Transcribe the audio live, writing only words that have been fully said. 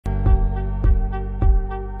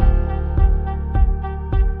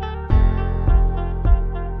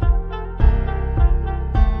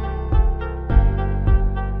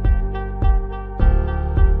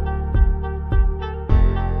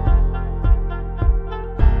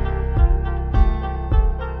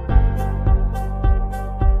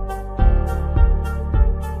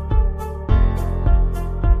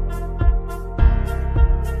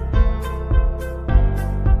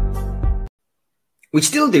We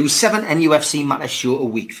still do 7 NUFC Matters show a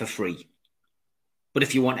week for free. But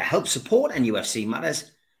if you want to help support NUFC Matters,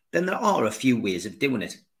 then there are a few ways of doing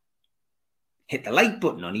it. Hit the like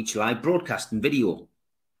button on each live broadcast and video.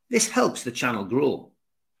 This helps the channel grow.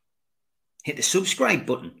 Hit the subscribe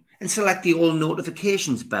button and select the all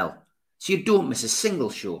notifications bell so you don't miss a single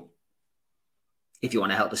show. If you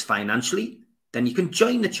want to help us financially, then you can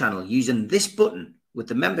join the channel using this button with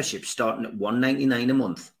the membership starting at $1.99 a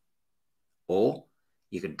month. Or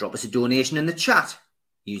you can drop us a donation in the chat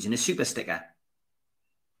using a super sticker.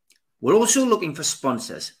 We're also looking for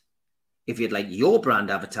sponsors. If you'd like your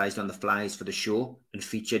brand advertised on the flyers for the show and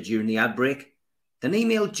featured during the ad break, then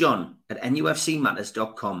email John at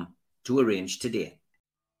nufcmatters.com to arrange today.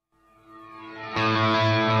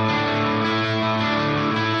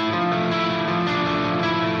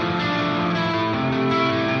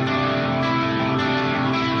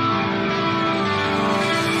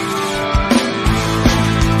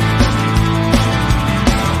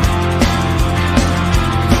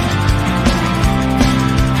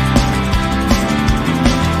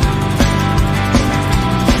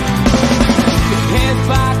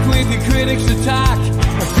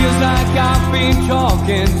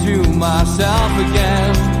 Talking to myself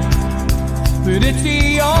again, but it's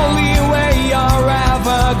the only way you're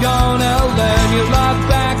ever gonna learn. You look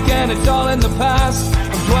back and it's all in the past.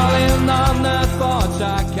 I'm dwelling on the thoughts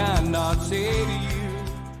I cannot say to you.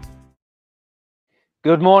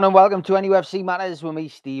 Good morning, welcome to NUFC Matters with me,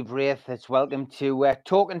 Steve Wraith. It's welcome to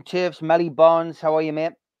Talking Turf's Melly Barnes. How are you,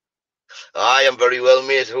 mate? I am very well,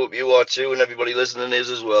 mate. Hope you are too, and everybody listening is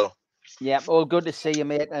as well. Yeah, all good to see you,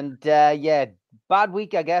 mate. And yeah, bad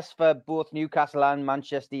week, I guess, for both Newcastle and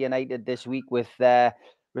Manchester United this week with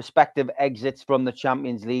respective exits from the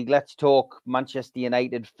Champions League. Let's talk Manchester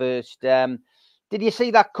United first. Did you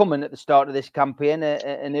see that coming at the start of this campaign,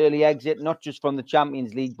 an early exit, not just from the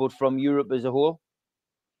Champions League, but from Europe as a whole?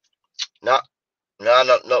 No,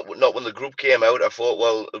 not when the group came out. I thought,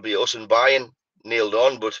 well, it'll be us and Bayern nailed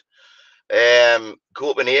on, but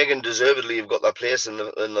Copenhagen deservedly have got their place in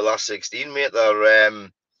the last 16, mate. They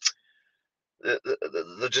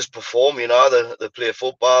just perform, you know. They play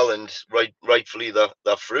football, and rightfully they're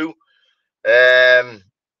through. I'm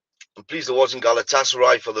pleased there wasn't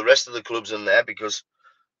Galatasaray for the rest of the clubs in there, because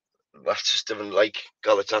I just didn't like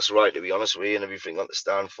Galatasaray, to be honest with you, and everything that they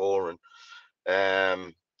stand for. And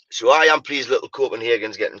so I am pleased little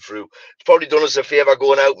Copenhagen's getting through. It's probably done us a favour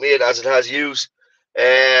going out, mate, as it has used.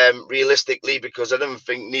 Realistically, because I didn't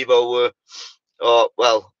think Nevo were,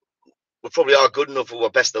 we probably are good enough for our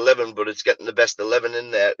best 11, but it's getting the best 11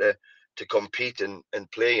 in there to compete and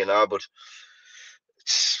play, you know. But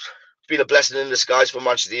it's been a blessing in disguise for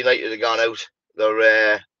Manchester United to have gone out.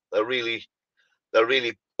 They're really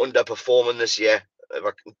underperforming this year. If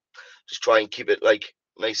I can just try and keep it like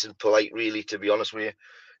nice and polite, really, to be honest with you,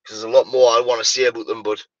 because there's a lot more I want to say about them.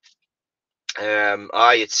 But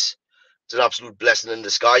it's an absolute blessing in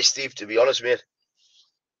disguise, Steve, to be honest, mate.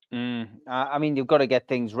 I mean, you've got to get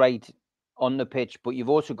things right on the pitch, but you've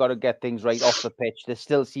also got to get things right off the pitch. There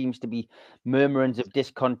still seems to be murmurings of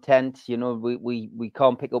discontent. You know, we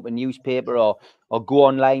can't pick up a newspaper or go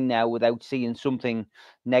online now without seeing something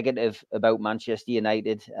negative about Manchester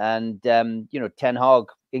United. And, you know, Ten Hag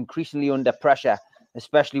increasingly under pressure,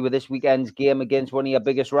 especially with this weekend's game against one of your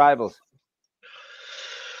biggest rivals.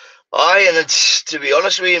 Aye, and it's, to be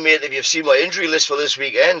honest with you, mate, if you've seen my injury list for this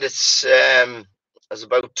weekend, it's there's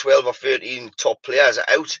about 12 or 13 top players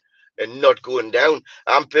out and not going down.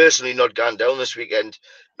 I'm personally not going down this weekend,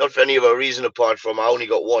 not for any other reason apart from I only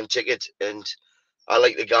got one ticket, and I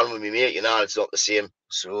like the gun with me, mate, you know. It's not the same.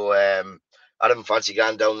 So I didn't fancy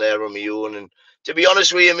going down there on my own. And to be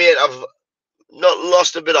honest with you, mate, I've not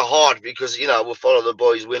lost a bit of heart, because, you know, we'll follow the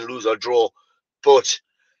boys, win, lose or draw. But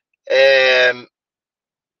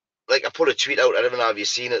like, I put a tweet out, I don't know if you've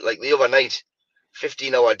seen it, like the other night,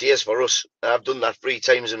 15-hour days for us. I've done that 3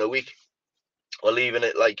 times in a week. We're leaving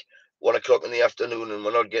at like 1 o'clock in the afternoon, and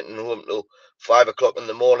we're not getting home till 5 o'clock in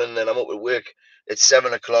the morning. Then I'm up at work at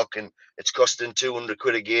 7 o'clock, and it's costing 200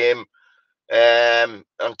 quid a game. On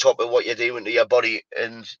top of what you're doing to your body,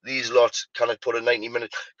 and these lots kind of put a 90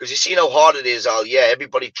 minutes, because you see how hard it is, Al. Yeah,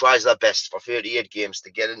 everybody tries their best for 38 games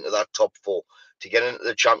to get into that top 4, to get into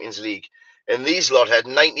the Champions League. And these lot had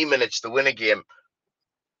 90 minutes to win a game.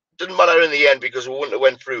 Didn't matter in the end, because we wouldn't have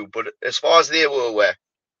went through. But as far as they were aware,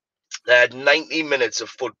 they had 90 minutes of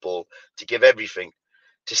football to give everything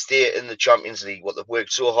to stay in the Champions League, what they've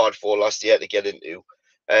worked so hard for last year to get into.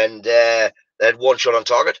 And they had one shot on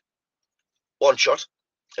target. One shot.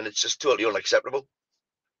 And it's just totally unacceptable.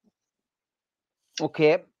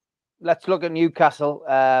 Okay. let's look at Newcastle.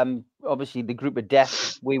 Obviously, the group of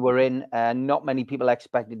death we were in, not many people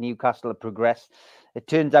expected Newcastle to progress. It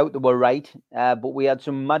turns out they were right, but we had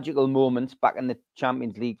some magical moments back in the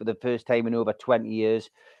Champions League for the first time in over 20 years.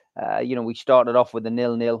 We started off with a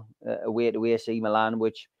 0-0 away to AC Milan,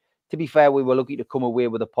 which, to be fair, we were lucky to come away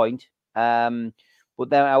with a point. But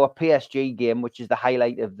then our PSG game, which is the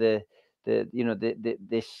highlight of this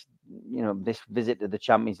visit to the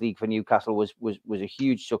Champions League for Newcastle, was a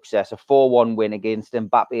huge success. A 4-1 win against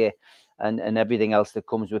Mbappe and everything else that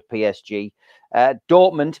comes with PSG.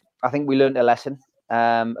 Dortmund, I think we learned a lesson.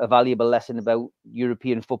 A valuable lesson about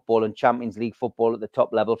European football and Champions League football at the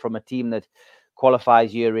top level from a team that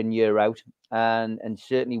qualifies year in, year out, and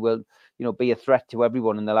certainly will, be a threat to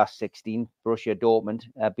everyone in the last 16. Borussia Dortmund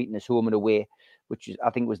beating us home and away, which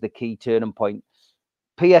I think was the key turning point.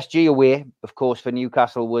 PSG away, of course, for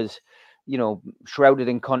Newcastle was, shrouded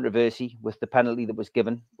in controversy with the penalty that was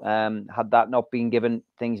given. Had that not been given,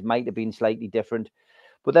 things might have been slightly different.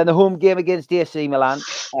 But then the home game against AC Milan,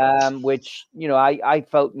 which, I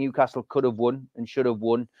felt Newcastle could have won and should have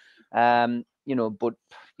won, but,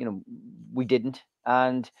 we didn't.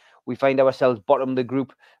 And we find ourselves bottom of the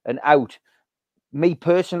group and out. Me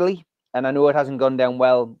personally, and I know it hasn't gone down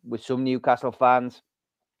well with some Newcastle fans,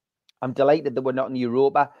 I'm delighted that we're not in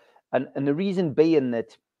Europa. And the reason being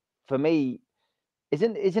that, for me,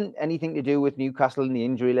 isn't anything to do with Newcastle and the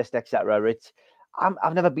injury list, etc.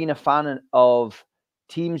 I've never been a fan of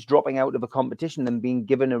teams dropping out of a competition and being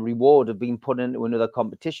given a reward of being put into another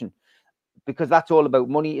competition, because that's all about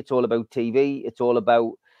money. It's all about TV. It's all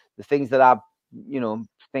about the things that I,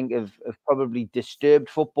 think have probably disturbed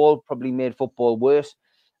football, probably made football worse.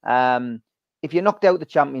 If you're knocked out the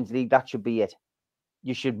Champions League, that should be it.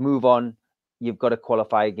 You should move on. You've got to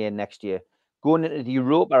qualify again next year. Going into the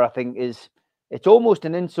Europa, I think, it's almost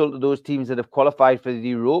an insult to those teams that have qualified for the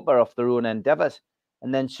Europa off their own endeavours.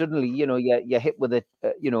 And then suddenly, you're hit with a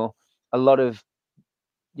lot of,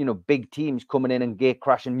 big teams coming in and gate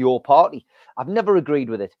crashing your party. I've never agreed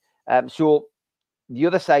with it. So the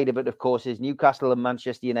other side of it, of course, is Newcastle and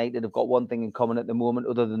Manchester United have got one thing in common at the moment,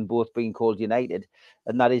 other than both being called United,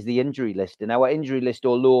 and that is the injury list. And our injury list,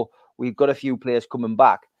 although we've got a few players coming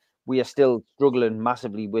back, we are still struggling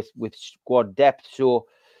massively with squad depth. So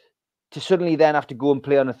to suddenly then have to go and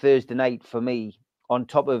play on a Thursday night, for me, on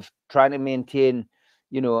top of trying to maintain,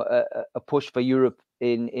 a push for Europe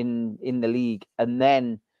in the league, and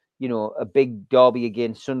then, a big derby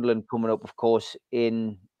against Sunderland coming up, of course,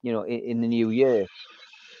 in the new year.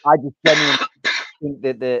 I just genuinely think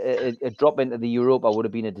that a drop into the Europa would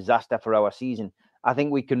have been a disaster for our season. I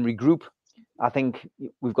think we can regroup. I think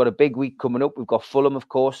we've got a big week coming up. We've got Fulham, of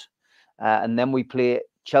course, and then we play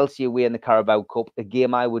Chelsea away in the Carabao Cup, a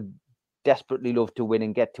game I would desperately love to win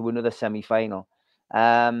and get to another semi-final.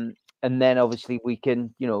 And then obviously we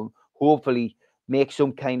can, hopefully make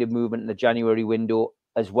some kind of movement in the January window,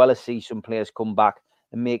 as well as see some players come back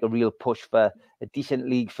and make a real push for a decent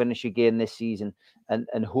league finish again this season,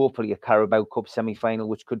 and hopefully a Carabao Cup semi-final,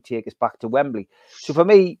 which could take us back to Wembley. So for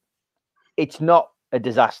me, it's not a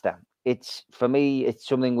disaster. For me, it's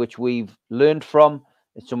something which we've learned from,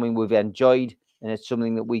 it's something we've enjoyed, and it's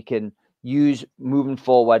something that we can use moving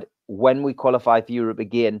forward when we qualify for Europe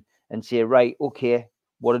again and say, right, okay,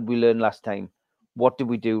 what did we learn last time? What did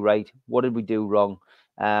we do right? What did we do wrong?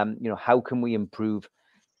 How can we improve?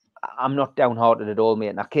 I'm not downhearted at all, mate.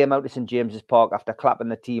 And I came out to St. James's Park after clapping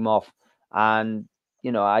the team off, and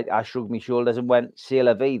I shrugged my shoulders and went, "C'est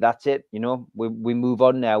la vie, that's it." We move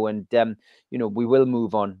on now, and we will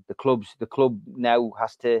move on. The club now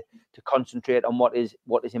has to concentrate on what is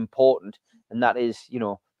important, and that is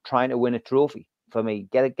trying to win a trophy. For me,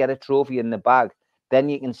 get a trophy in the bag. Then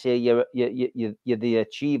you can say you're the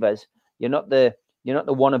achievers. You're not the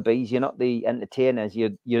wannabes. You're not the entertainers.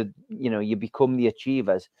 You become the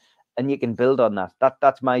achievers, and you can build on that.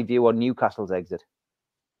 That's my view on Newcastle's exit.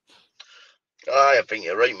 I think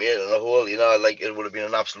you're right, mate. On the whole, it would have been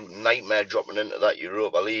an absolute nightmare dropping into that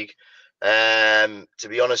Europa League. To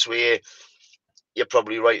be honest with you, you're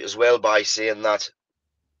probably right as well by saying that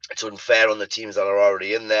it's unfair on the teams that are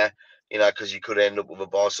already in there. Because you could end up with a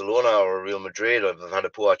Barcelona or a Real Madrid, or they've had a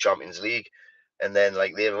poor Champions League, and then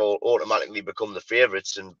they've all automatically become the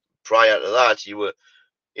favourites. And prior to that, you were,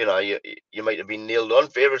 you might have been nailed on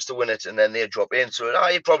favourites to win it, and then they drop in. So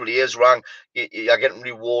it probably is wrong. You're getting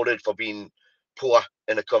rewarded for being poor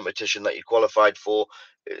in a competition that you qualified for.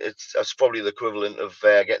 That's probably the equivalent of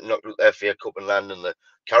getting knocked out the FA Cup and landing the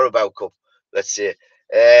Carabao Cup, let's say.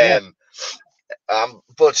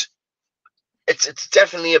 But it's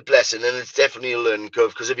definitely a blessing, and it's definitely a learning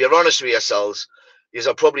curve, because if you're honest with yourselves,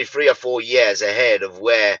 you're probably 3 or 4 years ahead of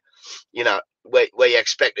where you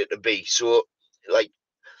expect it to be. So, like,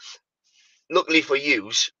 luckily for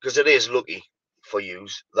yous, because it is lucky for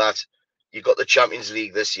yous that you've got the Champions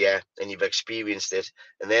League this year and you've experienced it,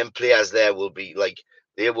 and then players there will be like,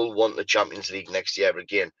 they will want the Champions League next year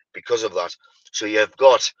again because of that. So you've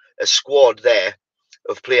got a squad there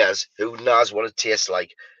of players who knows what it tastes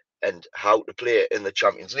like and how to play in the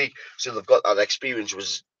Champions League. So they've got that experience,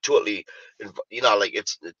 was totally, like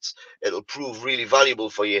it'll prove really valuable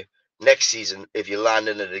for you next season if you land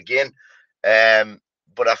in it again.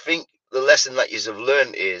 But I think the lesson that you've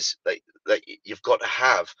learned is like you've got to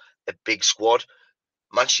have a big squad.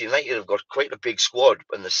 Manchester United have got quite a big squad,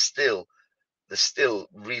 and they're still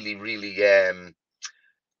really, really they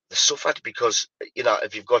suffered because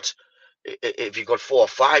if you've got 4 or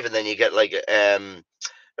 5 and then you get like a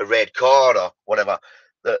red card or whatever,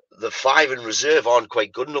 the 5 in reserve aren't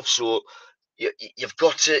quite good enough. So you've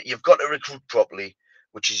got to recruit properly,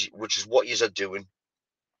 which is what you're doing.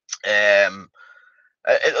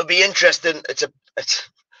 It'll be interesting.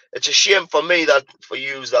 It's a shame for me that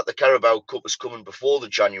the Carabao Cup is coming before the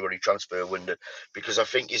January transfer window, because I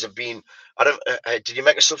think he's been. I don't. Did you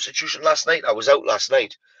make a substitution last night? I was out last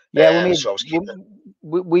night. Yeah, so I was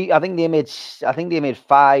keeping. I think they made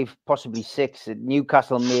 5, possibly 6.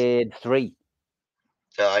 Newcastle made 3.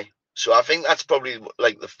 Aye. So I think that's probably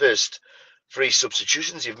like the first 3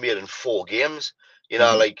 substitutions you've made in 4 games.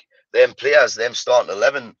 Like them players, them starting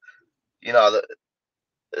 11.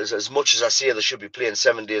 As much as I say they should be playing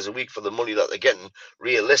 7 days a week for the money that they're getting,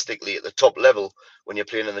 realistically at the top level, when you're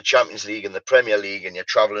playing in the Champions League and the Premier League and you're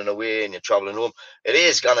travelling away and you're travelling home,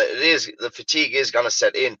 the fatigue is gonna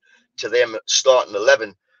set in to them starting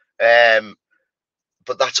 11.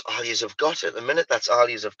 But that's all you have got at the minute. That's all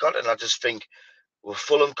you have got, and I just think with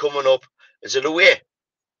Fulham coming up, is it away?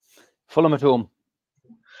 Fulham at home.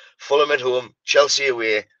 Fulham at home. Chelsea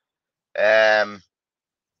away. I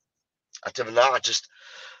don't know.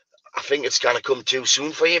 I think it's going to come too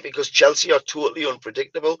soon for you, because Chelsea are totally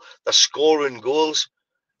unpredictable. They're scoring goals,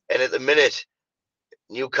 and at the minute,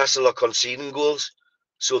 Newcastle are conceding goals,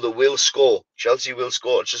 so they will score. Chelsea will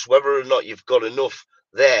score. It's just whether or not you've got enough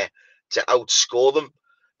there to outscore them.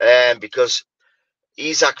 Because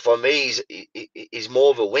Isak, for me, he's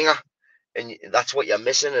more of a winger, and that's what you're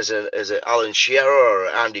missing as a Alan Shearer or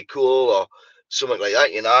Andy Cole or something like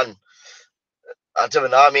that. And I don't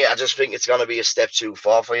know, mate. I just think it's going to be a step too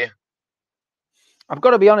far for you. I've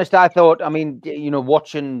got to be honest. I thought,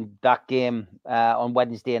 watching that game on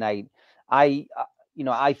Wednesday night, I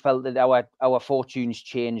felt that our fortunes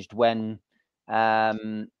changed when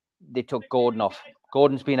they took Gordon off.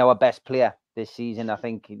 Gordon's been our best player this season. I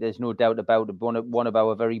think there's no doubt about it. One of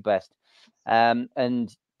our very best.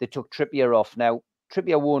 And they took Trippier off. Now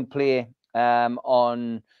Trippier won't play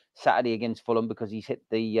on Saturday against Fulham because he's hit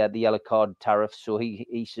the yellow card tariff, so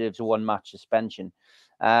he serves a 1-match suspension.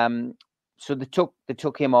 So they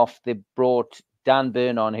took him off. They brought Dan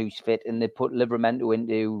Burn on, who's fit, and they put Livramento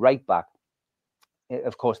into right back.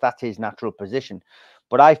 Of course, that's his natural position.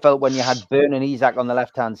 But I felt when you had Burn and Isak on the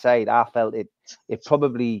left hand side, I felt it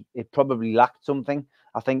probably lacked something.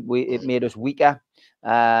 I think it made us weaker.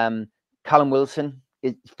 Callum Wilson,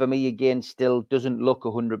 for me again, still doesn't look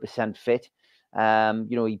 100% fit.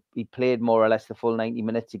 He played more or less the full 90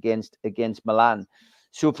 minutes against Milan.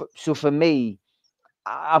 So for me,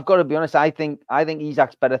 I've got to be honest. I think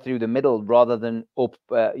Isak's better through the middle rather than up.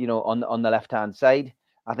 On the left hand side.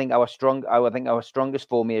 I think our strongest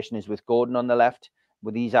formation is with Gordon on the left,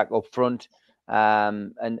 with Isak up front. I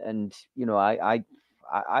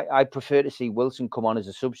prefer to see Wilson come on as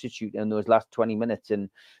a substitute in those last 20 minutes, and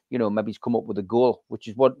maybe he's come up with a goal, which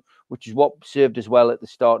is what served us well at the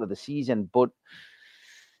start of the season. But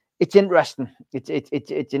it's interesting.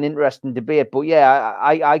 It's an interesting debate. But yeah,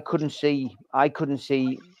 I couldn't see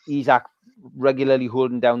Isak regularly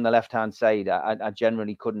holding down the left hand side. I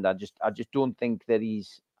generally couldn't. I just don't think that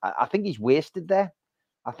I think he's wasted there.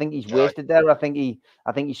 I think he's wasted there. I think he's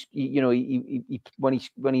when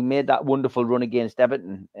he made that wonderful run against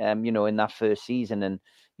Everton, in that first season, and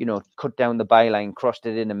cut down the byline, crossed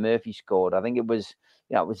it in, and Murphy scored. I think it was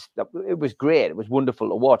great. It was wonderful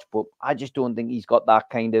to watch, but I just don't think he's got that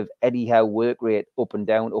kind of Eddie Howe work rate up and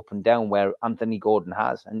down, where Anthony Gordon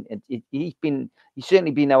has, and he's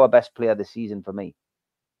certainly been our best player this season for me.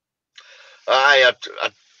 I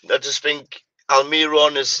just think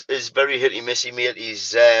Almiron is very hit and missy, mate.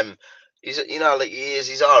 He's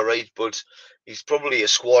he's all right, but he's probably a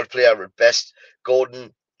squad player at best.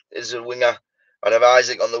 Gordon is a winger. I'd have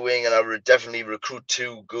Isak on the wing, and I would definitely recruit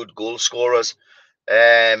 2 good goal scorers.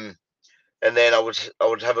 and then I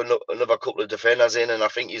would have another couple of defenders in, and I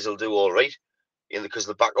think he'll do all right, because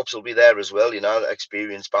the backups will be there as well,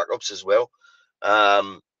 experienced backups as well.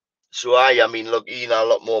 So I mean, look, you know a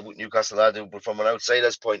lot more about Newcastle than I do, but from an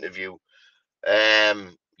outsider's point of view,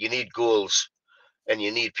 you need goals, and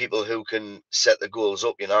you need people who can set the goals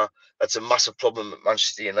up. That's a massive problem at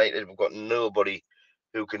Manchester United. We've got nobody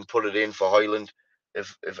who can put it in for Højlund.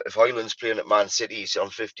 If Højlund's playing at Man City, he's on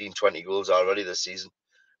 15, 20 goals already this season.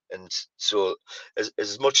 And so,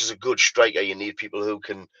 as much as a good striker, you need people who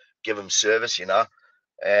can give him service.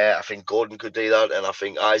 I think Gordon could do that, and I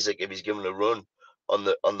think Isaac, if he's given a run on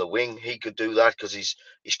the wing, he could do that, because he's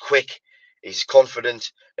quick, he's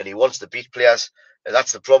confident, and he wants to beat players. And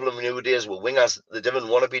that's the problem nowadays with wingers. They don't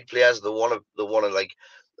want to beat players. They want to like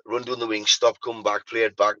run down the wing, stop, come back, play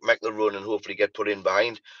it back, make the run, and hopefully get put in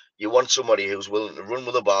behind. You want somebody who's willing to run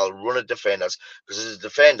with the ball, run at defenders, because as a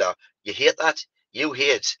defender, you hate that. You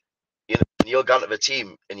hate, when you're going to a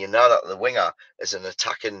team and you know that the winger is an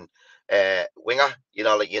attacking winger,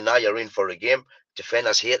 you're in for a game.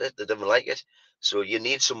 Defenders hate it. They don't like it. So you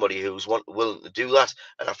need somebody who's willing to do that.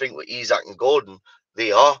 And I think with Isaac and Gordon,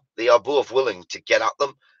 they are both willing to get at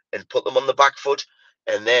them and put them on the back foot.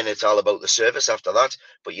 And then it's all about the service after that.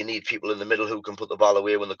 But you need people in the middle who can put the ball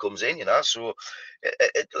away when it comes in, So,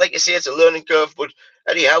 like you say, it's a learning curve. But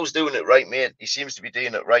Eddie Howe's doing it right, mate. He seems to be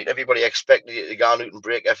doing it right. Everybody expected you to go out and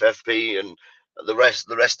break FFP and the rest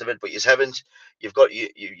of it, but you haven't. You've got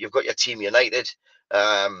your team united.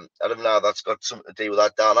 I don't know how that's got something to do with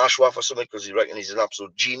that Dan Ashworth or something, because you reckon he's an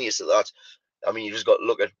absolute genius at that. I mean, you just got to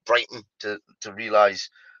look at Brighton to realise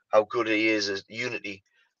how good he is as unity.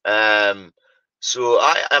 So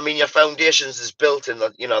I mean, your foundations is built, and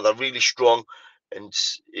they're really strong. And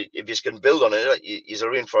if you can build on it,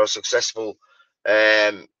 you're in for a successful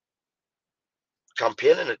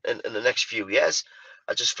campaign in the next few years.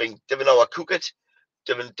 I just think they know how to cook it.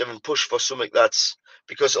 They push for something that's,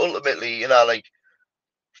 because ultimately, like,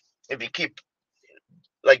 if you keep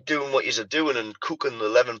like doing what you're doing and cooking the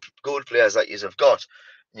 11 good players that you've got,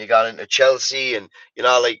 and you got into Chelsea, and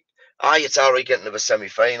it's alright getting to the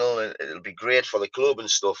semi-final, and it'll be great for the club and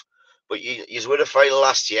stuff. But you won a final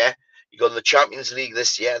last year. You got in the Champions League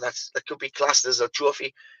this year. That could be classed as a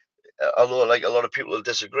trophy, although like a lot of people will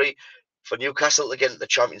disagree. For Newcastle to get into the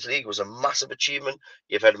Champions League was a massive achievement.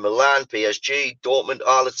 You've had Milan, PSG, Dortmund,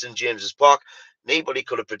 all at St James's Park. Nobody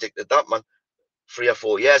could have predicted that, man. 3 or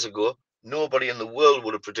 4 years ago, nobody in the world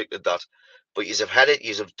would have predicted that. But you have had it,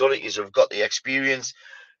 you have done it, you have got the experience.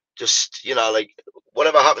 Just, like,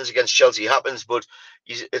 whatever happens against Chelsea happens, but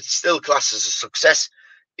it's still classed as a success.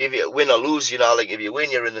 If you win or lose, like, if you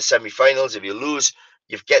win, you're in the semi-finals. If you lose,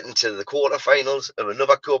 you've getting to the quarter-finals of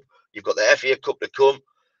another cup. You've got the FA Cup to come.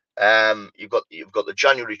 You've got the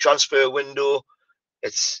January transfer window.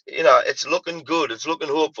 It's it's looking good. It's looking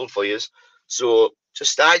hopeful for you. So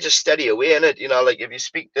just steady away in it. Like, if you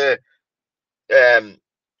speak to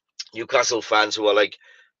Newcastle fans who are like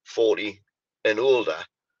 40 and older,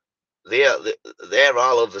 they're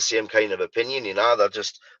all of the same kind of opinion.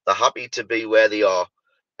 They're happy to be where they are,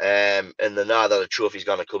 and they know that a trophy's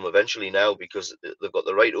going to come eventually now, because they've got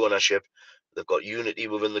the right ownership, they've got unity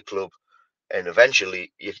within the club. And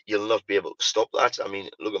eventually, you'll not be able to stop that. I mean,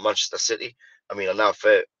 look at Manchester City. I mean, now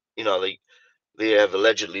fair, like, they have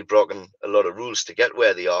allegedly broken a lot of rules to get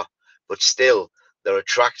where they are, but still, they're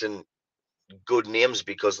attracting good names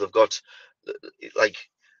because they've got, like,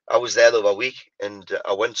 I was there the other week, and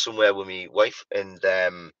I went somewhere with my wife, and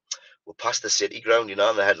we passed the City ground,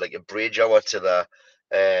 and they had like a bridge hour to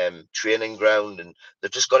the training ground, and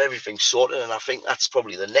they've just got everything sorted. And I think that's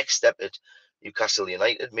probably the next step at Newcastle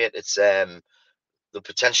United, mate. It's they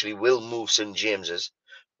potentially will move St James's,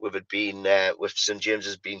 with it being with St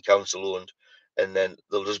James's being council owned, and then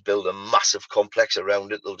they'll just build a massive complex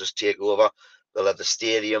around it. They'll just take over. They'll have the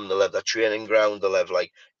stadium, they'll have the training ground, they'll have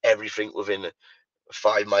like everything within a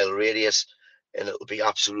 5-mile radius, and it'll be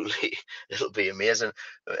amazing.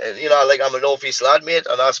 And like, I'm a North East lad, mate,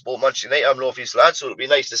 and I support Manchester United. I'm a North East lad, so it'll be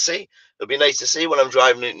nice to see. It'll be nice to see when I'm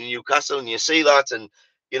driving into Newcastle and you see that, and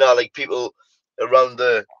like, people around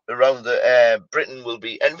the Britain will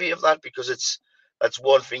be envy of that, because that's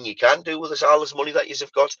one thing you can do with all this money that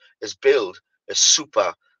you've got, is build a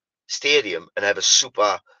super stadium and have a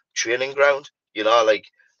super training ground. Like,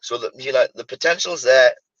 so that the potential's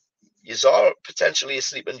there. You are potentially a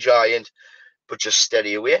sleeping giant, but just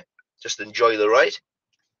steady away. Just enjoy the ride.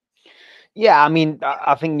 Yeah, I mean,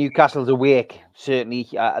 I think Newcastle's awake, certainly.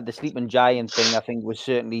 The sleeping giant thing, I think, was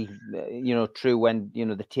certainly, true when,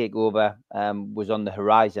 the takeover was on the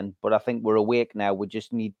horizon. But I think we're awake now. We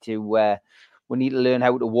just need to we need to learn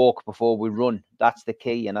how to walk before we run. That's the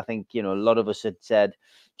key. And I think, you know, a lot of us had said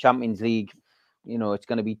Champions League, you know, it's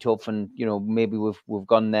going to be tough, and you know, maybe we've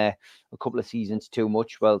gone there a couple of seasons too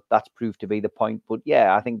much. Well, that's proved to be the point. But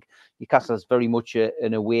yeah, I think Newcastle's very much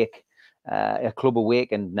an awake, a club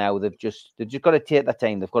awakened now. They've just got to take their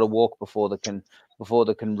time. They've got to walk before they can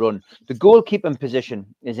run. The goalkeeping position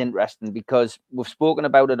is interesting because we've spoken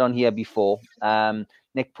about it on here before.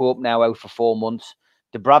 Nick Pope now out for 4 months.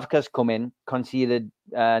 Dubravka's come in, conceded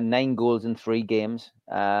 9 goals in 3 games.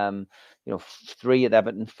 You know, 3 at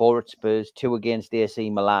Everton, 4 at Spurs, 2 against AC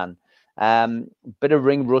Milan. Bit of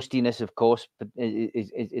ring rustiness, of course, but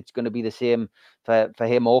it's going to be the same for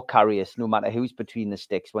him or Karius, no matter who's between the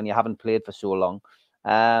sticks when you haven't played for so long.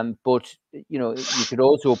 But you know, you could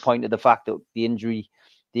also point to the fact that the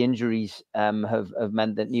injuries have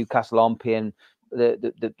meant that Newcastle aren't paying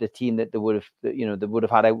the team that they would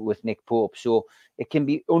have had out with Nick Pope. So it can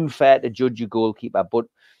be unfair to judge a goalkeeper, but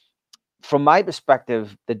from my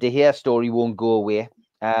perspective, the De Gea story won't go away.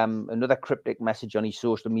 Another cryptic message on his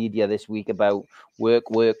social media this week about work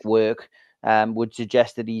would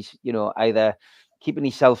suggest that he's, you know, either keeping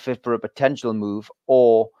himself fit for a potential move,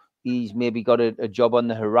 or he's maybe got a job on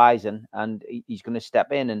the horizon and he's going to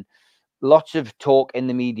step in. And lots of talk in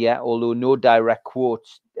the media, although no direct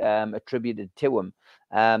quotes attributed to him,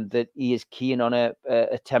 that he is keen on a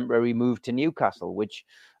temporary move to Newcastle, which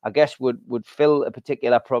I guess would fill a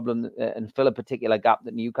particular problem and fill a particular gap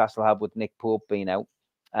that Newcastle have with Nick Pope being out,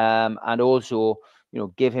 and also, you know,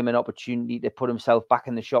 give him an opportunity to put himself back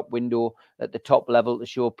in the shop window at the top level to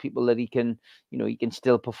show people that he can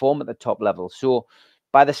still perform at the top level. So,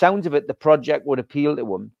 by the sounds of it, the project would appeal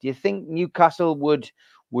to him. Do you think Newcastle would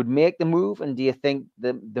make the move, and do you think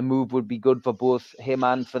the move would be good for both him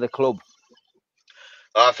and for the club?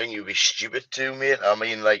 I think you'd be stupid too, mate. I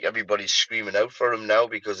mean, like, everybody's screaming out for him now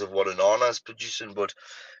because of what Onana's producing, but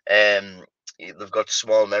they've got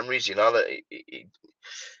small memories, you know. That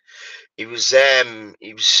he was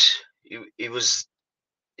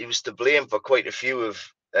to blame for quite a few of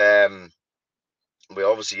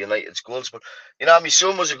obviously United's goals. But you know, my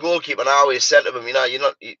son was a goalkeeper, and I always said to him, you know,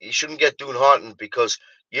 you shouldn't get downhearted because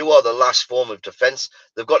you are the last form of defence.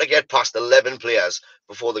 They've got to get past 11 players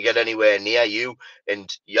before they get anywhere near you, and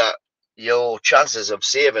your chances of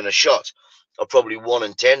saving a shot are probably 1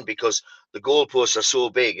 in 10 because the goalposts are so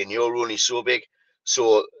big and you're only so big.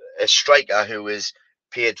 So a striker who is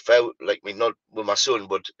paid foul, like me, not with my son,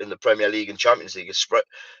 but in the Premier League and Champions League,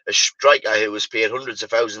 a striker who was paid hundreds of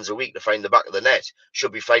thousands a week to find the back of the net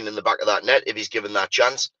should be finding the back of that net if he's given that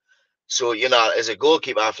chance. So, you know, as a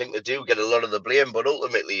goalkeeper, I think they do get a lot of the blame, but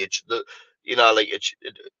ultimately, it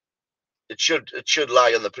should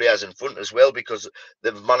lie on the players in front as well because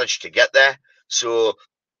they've managed to get there. So,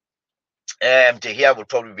 De Gea would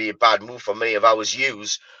probably be a bad move for me. If I was you,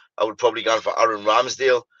 I would probably go for Aaron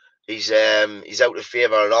Ramsdale. He's out of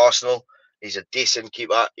favour at Arsenal. He's a decent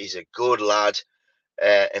keeper. He's a good lad,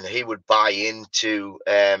 and he would buy into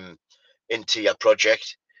your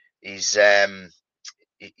project. He's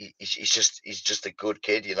just a good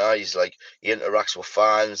kid, you know. He's like, he interacts with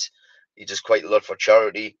fans. He does quite a lot for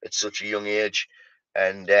charity at such a young age,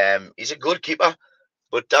 and he's a good keeper.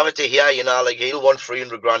 But David De Gea, you know, like, he'll want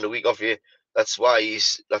 300 grand a week off you. That's why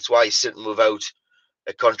he's sitting without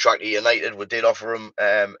a contract at United. We did offer him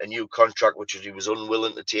a new contract, which he was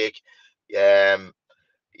unwilling to take.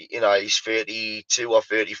 You know, he's 32 or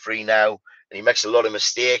 33 now, and he makes a lot of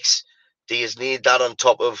mistakes. Do you need that on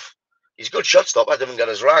top of? He's a good shot stopper. I didn't get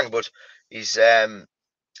us wrong, but he's you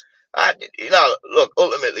know, look,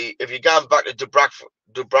 ultimately, if you're going back to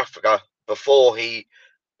Dubravka before he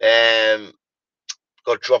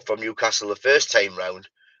got dropped from Newcastle the first time round,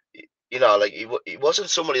 you know, like, he wasn't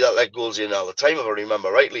somebody that let goals in all the time, if I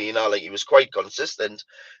remember rightly. You know, like, he was quite consistent,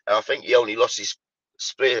 and I think he only lost his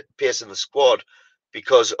pace in the squad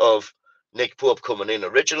because of Nick Pope coming in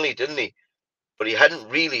originally, didn't he? But he hadn't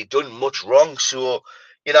really done much wrong. So,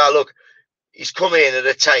 you know, look, he's come in at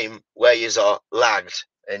a time where you are lagged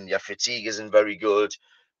and your fatigue isn't very good,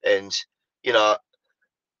 and you know,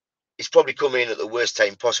 he's probably come in at the worst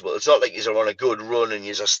time possible. It's not like he's on a good run and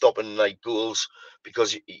you're stopping like goals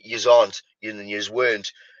because you aren't, and you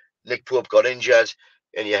weren't. Nick Pope got injured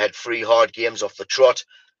and you had 3 hard games off the trot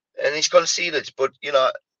and he's conceded. But you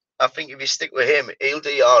know, I think if you stick with him, he'll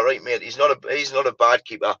do all right, mate. He's not a bad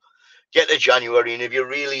keeper. Get to January, and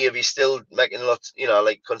if he's still making lots, you know,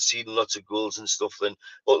 like conceding lots of goals and stuff, then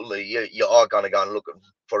ultimately you are gonna go and looking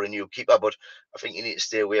for a new keeper. But I think you need to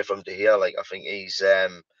stay away from De Gea. Like, I think he's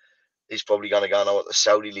he's probably going to go now at the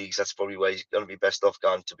Saudi leagues. That's probably where he's going to be best off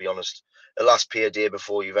going, to be honest. The last payday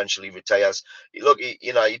before he eventually retires. Look,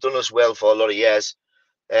 you know, he's done us well for a lot of years.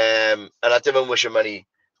 And I didn't wish him any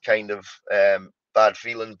kind of bad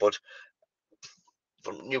feeling, but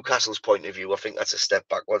from Newcastle's point of view, I think that's a step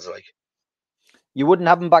backwards. Like, you wouldn't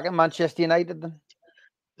have him back at Manchester United then?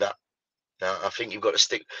 No, I think you've got to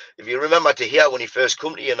stick. If you remember De Gea, when he first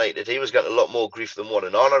come to United, he was getting a lot more grief than what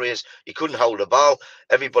an honour is. He couldn't hold the ball.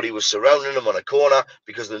 Everybody was surrounding him on a corner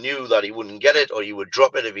because they knew that he wouldn't get it or he would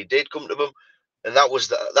drop it if he did come to them. And that was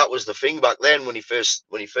the thing back then when he first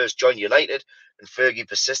joined United, and Fergie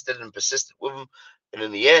persisted with him, and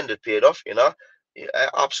in the end it paid off. You know,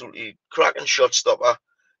 absolutely cracking shot stopper.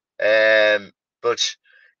 But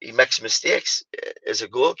he makes mistakes as a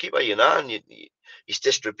goalkeeper, you know, and his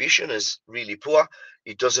distribution is really poor.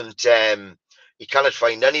 He doesn't, he cannot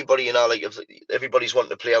find anybody, you know, like if everybody's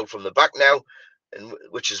wanting to play out from the back now, and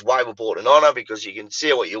which is why we bought an Honor, because you can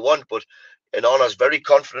say what you want, but an Honor's very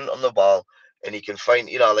confident on the ball, and he can find,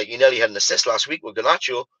 you know, like he nearly had an assist last week with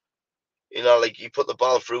Garnacho. You know, like you put the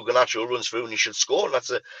ball through, Garnacho runs through, and he should score, and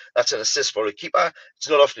that's an assist for a keeper. It's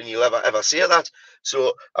not often you'll ever see that.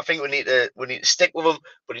 So I think we need to stick with him,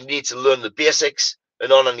 but he needs to learn the basics.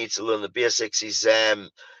 And Honor needs to learn the basics. He's getting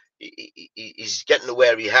to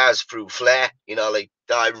where he has through flair, you know, like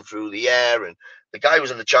diving through the air. And the guy was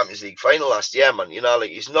in the Champions League final last year, man. You know, like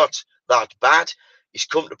he's not that bad. He's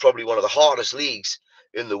come to probably one of the hardest leagues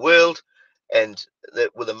in the world, and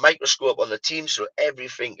with a microscope on the team, so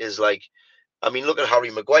everything is like. I mean, look at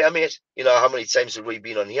Harry Maguire, mate. You know, how many times have we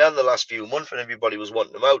been on here in the last few months and everybody was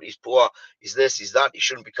wanting him out? He's poor, he's this, he's that. He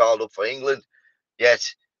shouldn't be called up for England. Yet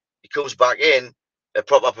he comes back in, a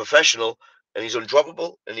proper professional, and he's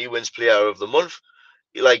undroppable, and he wins Player of the Month.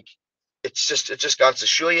 Like, it just goes to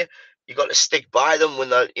show you, you got to stick by them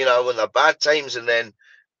when they're, you know, when they're bad times, and then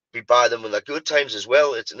be by them when they're good times as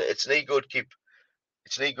well. It's no good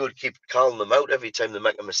keep calling them out every time they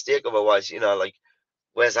make a mistake. Otherwise, you know, like,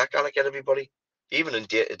 where's that gonna get everybody? Even in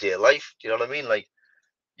day-to-day life, do you know what I mean? Like,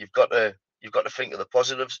 you've got to think of the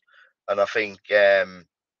positives, and I think an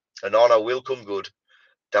Honor will come good.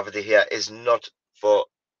 David De Gea is not for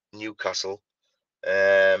Newcastle.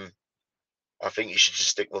 I think you should just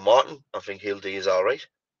stick with Martin. I think he'll do is all right.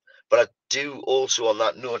 But I do also, on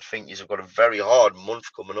that note, think you've got a very hard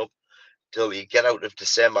month coming up till you get out of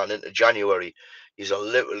December and into January. You're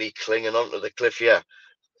literally clinging onto the cliff here.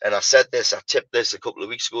 And I tipped this a couple of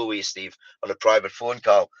weeks ago with you, Steve, on a private phone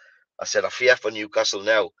call. I said, I fear for Newcastle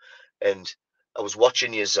now. And I was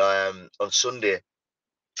watching you on Sunday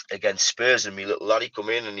against Spurs, and my little laddie come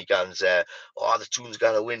in and he goes, the Toon's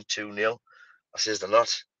going to win 2-0. I says, they're not.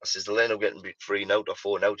 I says, they'll end up getting 3-0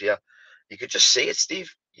 or 4-0 here. You could just see it,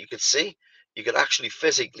 Steve. You could see. You could actually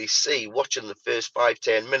physically see, watching the first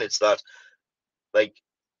 5-10 minutes, that, like,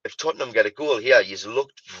 if Tottenham get a goal here, you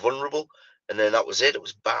looked vulnerable. And then that was it. It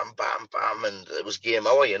was bam, bam, bam, and it was game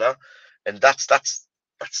over, you know. And that's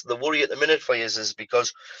the worry at the minute for you, is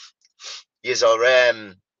because you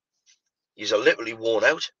are literally worn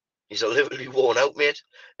out. You're literally worn out, mate.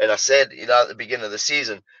 And I said, you know, at the beginning of the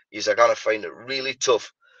season, you're gonna find it really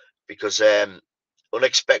tough because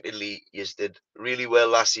unexpectedly you did really well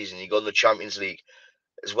last season. You got in the Champions League.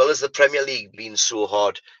 As well as the Premier League being so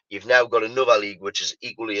hard, you've now got another league which is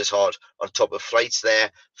equally as hard, on top of flights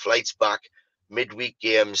there, flights back, midweek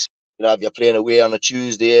games. You know, if you're playing away on a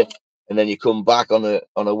Tuesday and then you come back on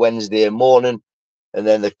a Wednesday morning, and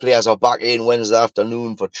then the players are back in Wednesday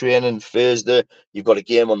afternoon for training. Thursday, you've got a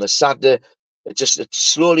game on the Saturday. It's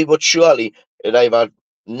slowly but surely it either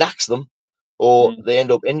knacks them or they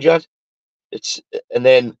end up injured. And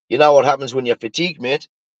then you know what happens when you're fatigued, mate?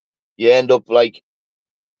 You end up like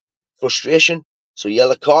frustration. So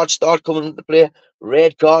yellow cards start coming into play,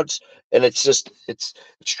 red cards, and it's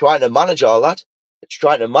trying to manage all that. It's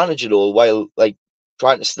trying to manage it all while like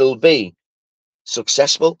trying to still be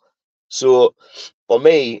successful. So for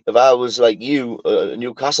me, if I was like you,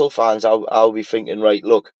 Newcastle fans, I'll be thinking, right,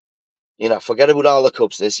 look, you know, forget about all the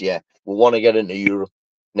cups this year. We want to get into Europe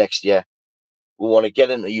next year. We want to get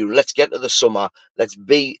into Europe. Let's get to the summer. Let's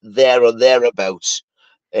be there or thereabouts,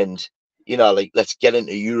 and you know, like, let's get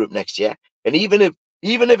into Europe next year. And even if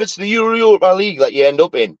it's the Europa League that you end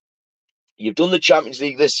up in, you've done the Champions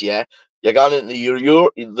League this year, you're going into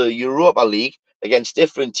the Europa League against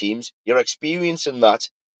different teams, you're experiencing that,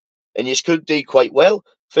 and you could do quite well.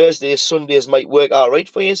 Thursdays, Sundays might work all right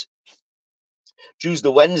for you. Tuesday,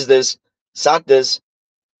 Wednesdays, Saturdays,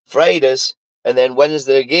 Fridays, and then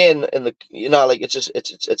Wednesday again, and you know, like,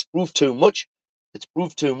 it's proved too much. It's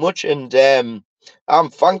proved too much, and I'm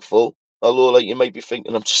thankful Although, like, you might be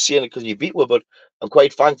thinking, I'm just saying it because you beat us, but I'm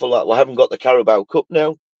quite thankful that we haven't got the Carabao Cup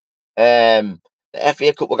now. The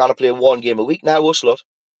FA Cup, we're going to play 1 game a week now, us lot.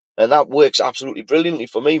 And that works absolutely brilliantly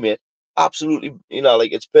for me, mate. Absolutely,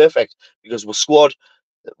 like, it's perfect because we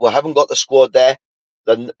haven't got the squad there.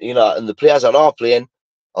 Then, and the players that are playing,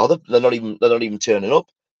 they're not even turning up.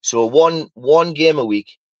 So one game a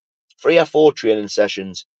week, 3 or 4 training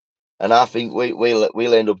sessions, and I think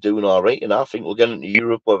we'll end up doing all right. And I think we'll get into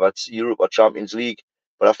Europe, whether it's Europe or Champions League.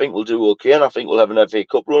 But I think we'll do okay, and I think we'll have an FA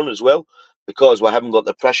Cup run as well because we haven't got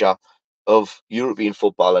the pressure of European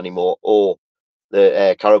football anymore or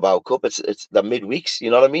the Carabao Cup. It's the midweeks. You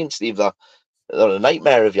know what I mean, Steve? They're a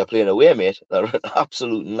nightmare if you're playing away, mate. They're an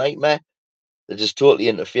absolute nightmare. They just totally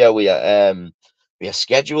interfere with your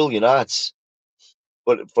schedule.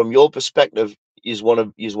 But from your perspective, you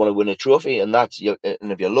want to win a trophy, and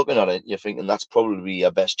and if you're looking at it, you're thinking that's probably your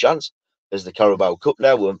best chance is the Carabao Cup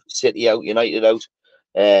now. With City out, United out,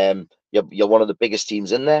 you're one of the biggest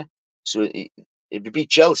teams in there. So if you beat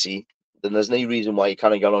Chelsea, then there's no reason why you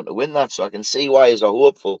can't get on to win that. So I can see why you're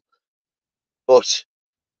hopeful, but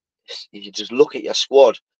you just look at your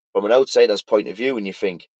squad from an outsider's point of view, and you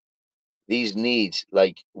think these need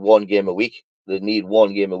like 1 game a week. They need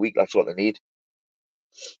 1 game a week. That's what they need.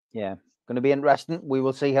 Yeah, going to be interesting. We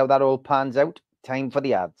will see how that all pans out. Time for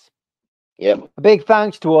the ads. Yeah. A big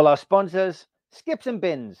thanks to all our sponsors. Skips and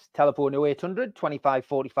Bins, telephone 0800 25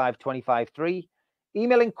 45 25 3.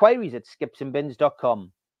 Email inquiries at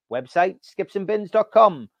skipsandbins.com. Website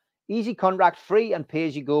skipsandbins.com. Easy contract, free and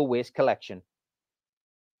pay-as-you-go waste collection.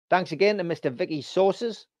 Thanks again to Mr. Vicky's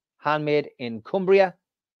Sauces, handmade in Cumbria.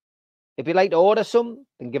 If you'd like to order some,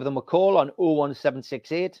 then give them a call on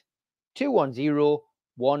 01768 210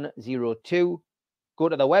 102. Go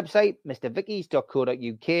to the website,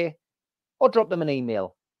 mrvickies.co.uk, or drop them an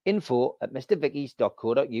email,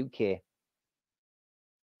 info@mrvickies.co.uk.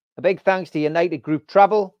 A big thanks to United Group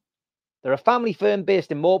Travel. They're a family firm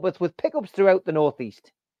based in Morpeth with pickups throughout the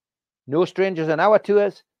Northeast. No strangers on our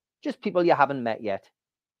tours, just people you haven't met yet.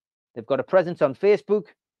 They've got a presence on Facebook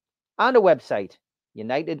and a website,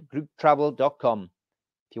 unitedgrouptravel.com.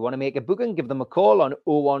 If you want to make a booking, give them a call on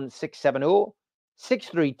 01670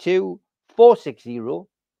 632 460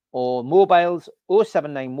 or mobiles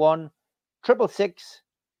 0791 666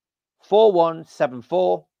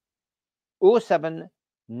 4174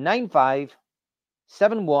 0795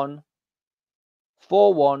 71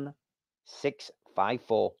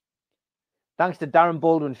 41654. Thanks to Darren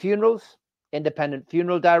Baldwin Funerals, independent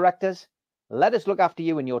funeral directors. Let us look after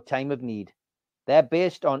you in your time of need. They're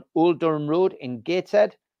based on Old Durham Road in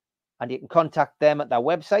Gateshead, and you can contact them at their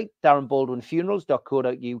website,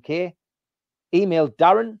 darrenbaldwinfunerals.co.uk. Email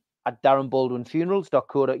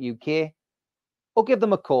darren@darrenbaldwinfunerals.co.uk or give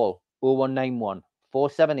them a call, 0191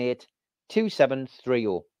 478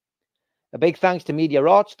 2730. A big thanks to Media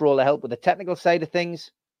Arts for all the help with the technical side of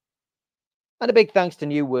things. And a big thanks to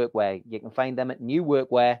New Workwear. You can find them at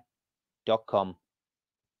newworkwear.com.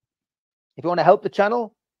 If you want to help the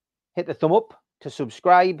channel, hit the thumb up to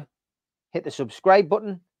subscribe, hit the subscribe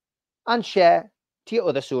button, and share to your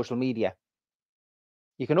other social media.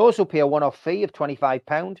 You can also pay a one-off fee of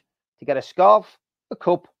 £25 to get a scarf, a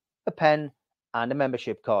cup, a pen, and a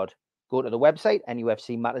membership card. Go to the website,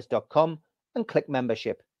 nufcmatters.com, and click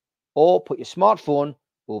membership, or put your smartphone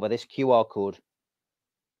over this QR code.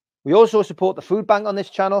 We also support the food bank on this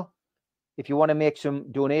channel. If you want to make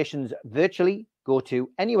some donations virtually, go to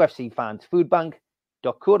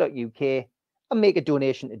nufcfansfoodbank.co.uk and make a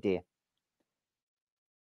donation today.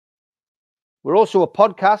 We're also a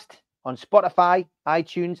podcast on Spotify,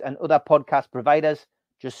 iTunes, and other podcast providers.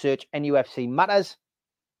 Just search NUFC Matters.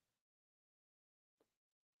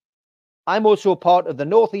 I'm also a part of the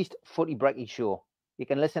Northeast Footy Brekkie Show. You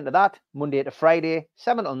can listen to that Monday to Friday,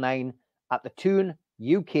 7 till 9 at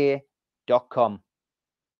thetoonuk.com.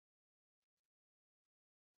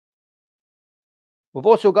 We've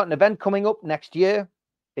also got an event coming up next year.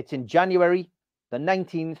 It's in January the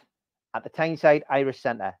 19th at the Tyneside Irish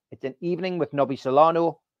Centre. It's an evening with Nobby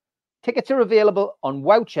Solano. Tickets are available on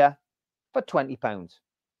Woucher for £20.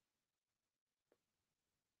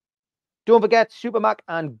 Don't forget, Supermac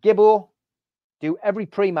and Gibbo do every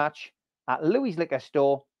pre-match at Louis Liquor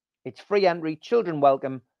Store. It's free entry, children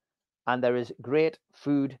welcome, and there is great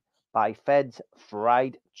food by Fed's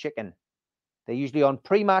Fried Chicken. They're usually on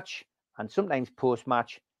pre-match and sometimes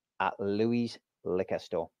post-match at Louis Liquor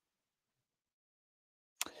Store.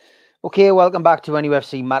 Okay, welcome back to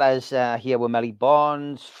NUFC Matters. Here with Melly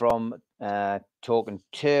Barnes from talking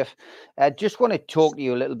turf. Just want to talk to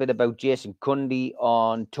you a little bit about Jason Cundy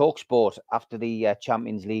on TalkSport after the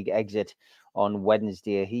Champions League exit on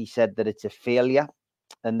Wednesday. He said that it's a failure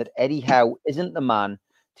and that Eddie Howe isn't the man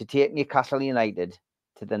to take Newcastle United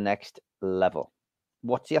to the next level.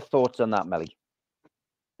 What's your thoughts on that, Melly?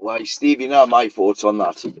 Well, Steve, you know my thoughts on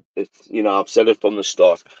that. I've said it from the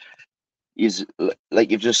start. Is like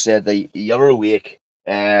you've just said, you're awake.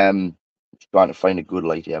 Trying to find a good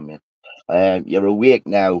light here, man. You're awake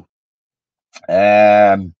now.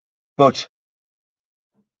 But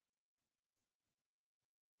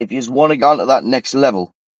if you want to go on to that next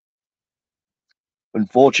level,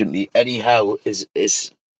 unfortunately, Eddie Howe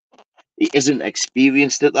he isn't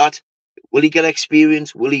experienced at that. Will he get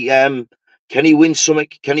experience? Will he can he win something?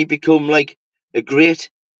 Can he become like a great?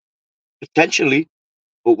 Potentially,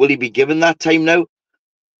 but will he be given that time now?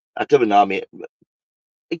 I don't know, mate.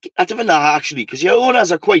 I don't know actually, because your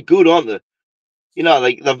owners are quite good, aren't they?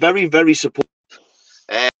 Like they're very, very supportive.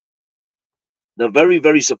 They're very,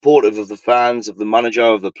 very supportive of the fans, of the manager,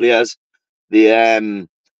 of the players.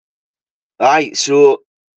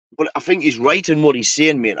 But I think he's right in what he's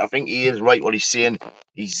saying, mate. I think he is right what he's saying.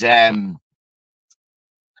 He's Eddie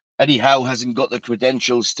Howe hasn't got the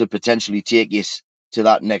credentials to potentially take us to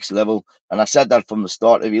that next level. And I said that from the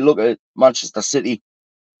start. If you look at Manchester City,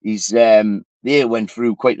 they went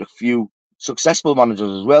through quite a few successful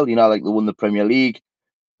managers as well. Like they won the Premier League.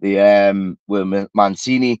 They were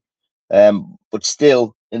Mancini. But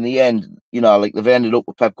still, in the end, like they've ended up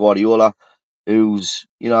with Pep Guardiola, who's,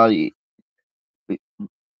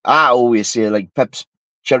 I always say, like, Pep's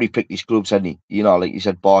cherry picked these clubs, hasn't he? Like you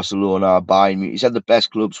said, Barcelona, Bayern. He said the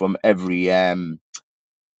best clubs from every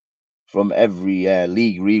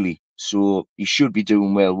league, really. So he should be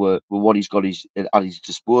doing well with what he's got at his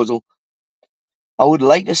disposal. I would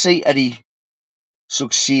like to see Eddie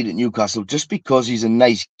succeed at Newcastle just because he's a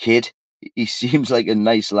nice kid. He seems like a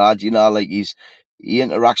nice lad, like he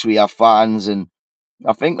interacts with our fans, and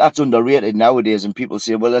I think that's underrated nowadays. And people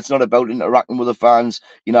say, well, it's not about interacting with the fans.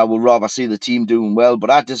 We'll rather see the team doing well.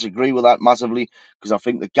 But I disagree with that massively, because I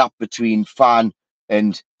think the gap between fan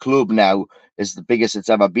and club now is the biggest it's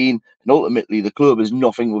ever been. And ultimately, the club is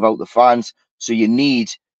nothing without the fans. So you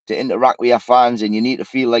need to interact with your fans, and you need to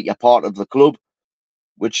feel like you're part of the club.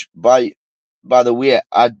 Which, by the way,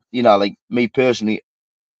 like me personally,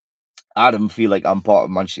 I don't feel like I'm part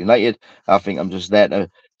of Manchester United. I think I'm just there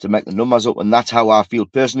to make the numbers up, and that's how I feel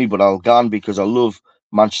personally. But I'll go on because I love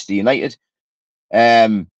Manchester United.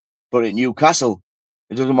 But at Newcastle,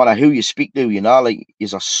 it doesn't matter who you speak to. Like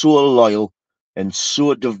you're so loyal and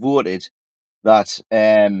so devoted that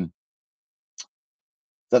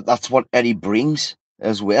that's what Eddie brings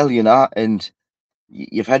as well. And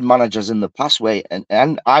you've had managers in the past where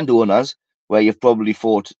and owners where you've probably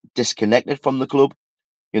thought disconnected from the club.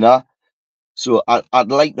 So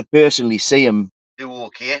I'd like to personally see him do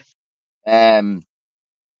okay, and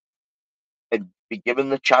be given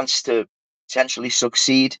the chance to potentially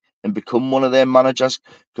succeed and become one of their managers,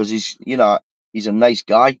 because he's a nice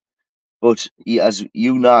guy. But as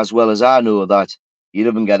you know as well as I know, that you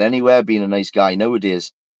don't get anywhere being a nice guy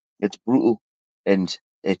nowadays. It's brutal, and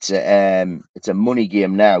it's a money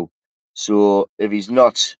game now. So if he's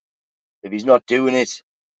not doing it,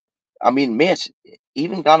 I mean, mate,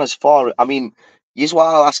 even gone as far. I mean, you were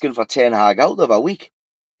asking for Ten Hag out of a week.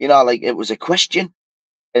 Like it was a question,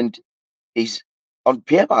 and he's on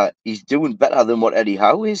paper he's doing better than what Eddie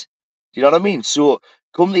Howe is. Do you know what I mean? So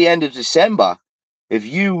come the end of December, if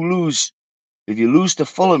you lose to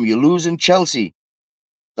Fulham, you lose in Chelsea,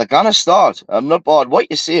 they're gonna start. I'm not bored what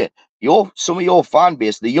you say. Some of your fan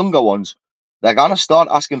base, the younger ones, they're gonna start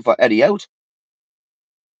asking for Eddie out.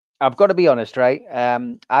 I've got to be honest, right?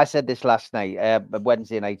 I said this last night,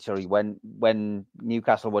 Wednesday night, sorry, when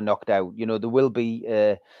Newcastle were knocked out. There will be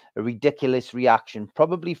a ridiculous reaction,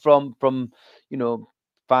 probably from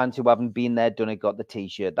fans who haven't been there, done it, got the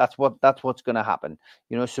T-shirt. That's what's going to happen.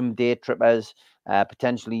 Some day trippers,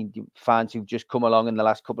 potentially fans who've just come along in the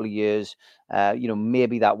last couple of years.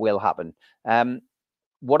 Maybe that will happen.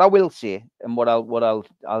 What I will say, and what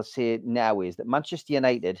I'll say now is that Manchester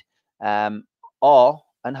United are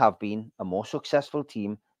and have been a more successful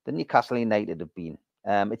team than Newcastle United have been.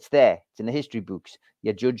 It's there. It's in the history books.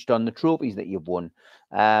 You're judged on the trophies that you've won.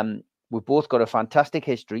 We've both got a fantastic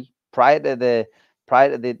history. Prior to the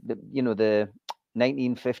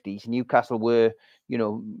 1950s, Newcastle were,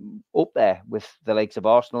 up there with the likes of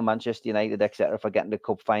Arsenal, Manchester United, etc. for getting to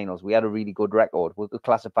cup finals. We had a really good record. We could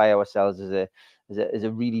classify ourselves as a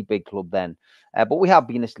really big club then. But we have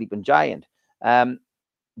been a sleeping giant. The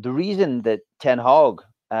reason that Ten Hag,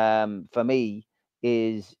 for me,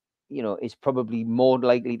 is is probably more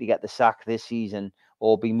likely to get the sack this season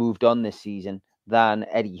or be moved on this season than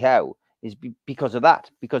Eddie Howe is because of that,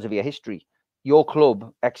 because of your history. Your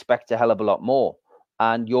club expects a hell of a lot more,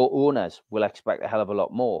 and your owners will expect a hell of a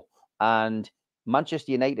lot more. And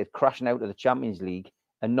Manchester United crashing out of the Champions League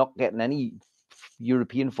and not getting any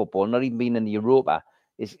European football, not even being in the Europa,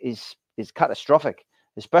 is catastrophic,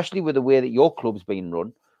 especially with the way that your club's been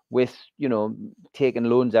run, with taking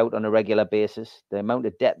loans out on a regular basis, the amount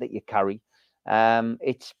of debt that you carry.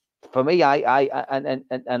 It's for me,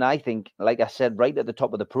 I think, like I said right at the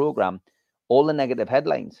top of the program, all the negative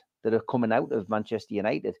headlines that are coming out of Manchester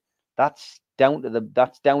United, that's down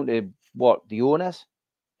to what, the owners.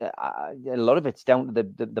 A lot of it's down to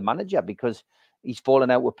the manager, because he's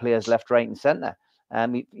fallen out with players left, right, and centre.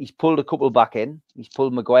 He's pulled a couple back in. He's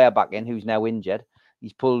pulled Maguire back in, who's now injured.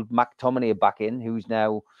 He's pulled McTominay back in, who's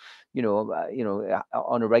now,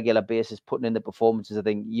 on a regular basis putting in the performances. I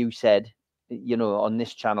think you said, on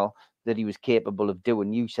this channel, that he was capable of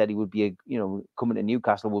doing. You said he would be coming to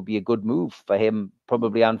Newcastle would be a good move for him,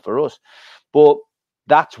 probably, and for us. But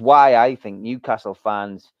that's why I think Newcastle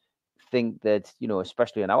fans think that,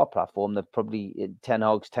 especially on our platform, that probably 10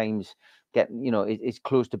 Hogs times is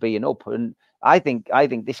close to being up. And I think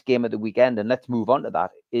this game at the weekend, and let's move on to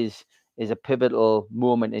that, is a pivotal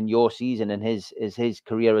moment in your season and his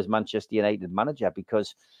career as Manchester United manager,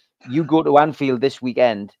 because you go to Anfield this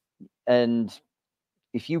weekend, and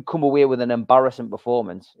if you come away with an embarrassing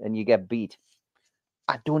performance and you get beat,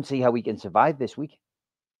 I don't see how we can survive this week.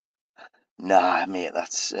 Nah, mate,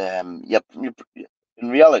 that's yep. In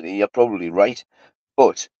reality, you're probably right,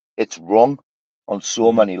 but it's wrong on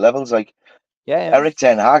so many levels. Like, Eric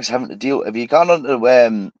Ten Hag's having to deal. If you gone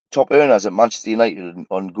onto top earners at Manchester United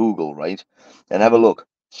on Google, right, and have a look,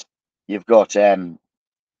 you've got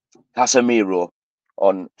Casemiro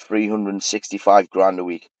on 365 grand a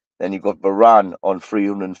week. Then you've got Varane on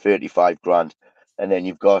 335 grand, and then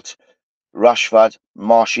you've got Rashford,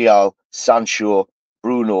 Martial, Sancho,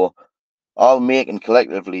 Bruno, all making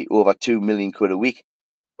collectively over 2 million quid a week,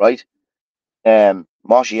 right?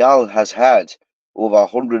 Martial has had over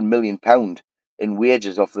 £100 million in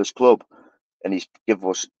wages off this club, and he's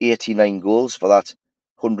given us 89 goals for that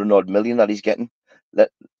 100 odd million that he's getting.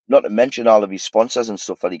 Not to mention all of his sponsors and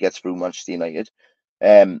stuff that he gets through Manchester United.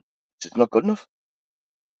 It's not good enough.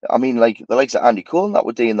 I mean, like the likes of Andy Cole and that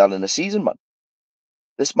were doing that in a season, man.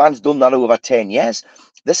 This man's done that over 10 years.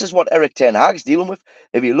 This is what Eric Ten Hag's dealing with.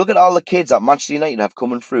 If you look at all the kids that Manchester United have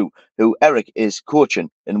coming through, who Eric is coaching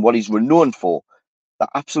and what he's renowned for, they're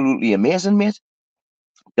absolutely amazing, mate.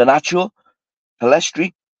 Garnacho,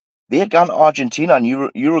 Palestri, they've gone to Argentina and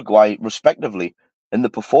Uruguay, respectively, and they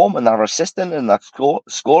perform and they're assisting and they're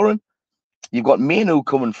scoring. You've got Manu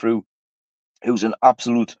coming through, who's an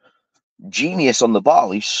absolute genius on the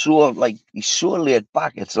ball. He's so laid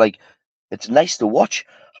back. It's nice to watch.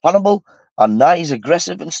 Hannibal, and now he's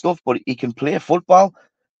aggressive and stuff, but he can play football.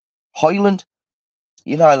 Hoyland,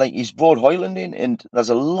 he's brought Hoyland in, and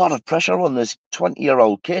there's a lot of pressure on this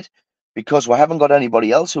 20-year-old kid because we haven't got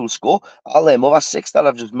anybody else who'll score. All them other six that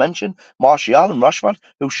I've just mentioned, Martial and Rashford,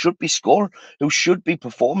 who should be scoring, who should be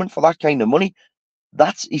performing for that kind of money.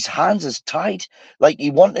 That's his hands is tied. Like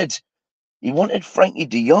he wanted Frankie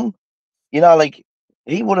de Jong.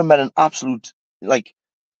 He would have made an absolute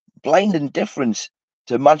blinding difference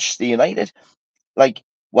to Manchester United. We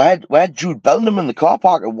had Jude Bellingham in the car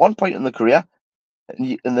park at one point in the career, and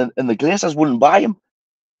the Glazers wouldn't buy him.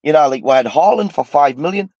 We had Haaland for 5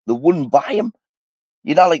 million, they wouldn't buy him.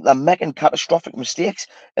 They're making catastrophic mistakes,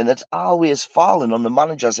 and it's always falling on the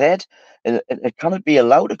manager's head, and it cannot be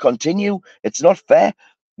allowed to continue. It's not fair.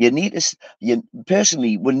 We need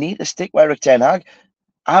to stick with Eric Ten Hag.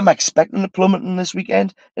 I'm expecting a plummeting this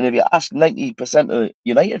weekend, and if you ask 90% of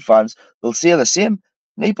United fans, they'll say the same.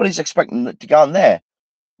 Nobody's expecting to go on there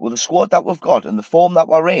with the squad that we've got and the form that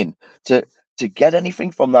we're in to get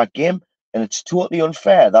anything from that game, and it's totally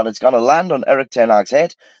unfair that it's going to land on Eric Ten Hag's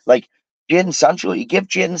head. Like Jadon Sancho, you give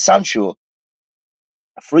Jadon Sancho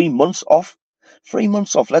 3 months off. 3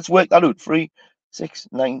 months off. Let's work that out. 3, 6,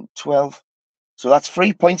 9, 12. So that's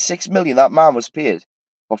 3.6 million that man was paid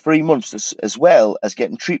for 3 months, as well as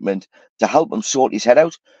getting treatment to help him sort his head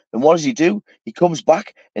out. And what does he do? He comes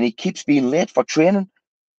back and he keeps being late for training.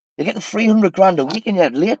 You're getting 300 grand a week and you're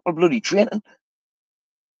late for bloody training.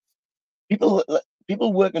 People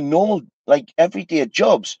working normal, everyday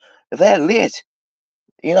jobs, if they're late,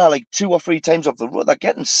 2 or 3 times off the road, they're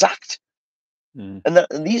getting sacked. And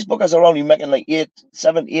these buggers are only making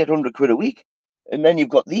 800 quid a week. And then you've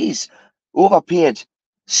got these overpaid,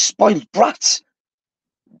 spoiled brats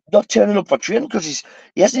not turning up for training because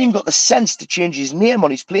he hasn't even got the sense to change his name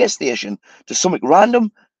on his PlayStation to something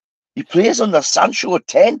random. He plays under Sancho at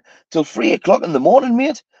 10 till 3 o'clock in the morning,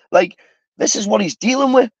 mate. Like, this is what he's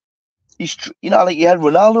dealing with. He's, like you had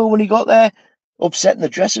Ronaldo when he got there, upset in the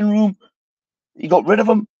dressing room. He got rid of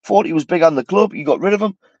him. Thought he was big on the club. He got rid of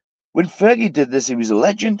him. When Fergie did this, he was a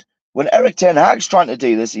legend. When Eric Ten Hag's trying to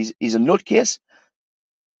do this, he's a nutcase.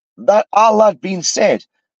 That all that being said,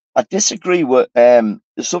 I disagree with the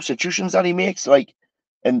substitutions that he makes, like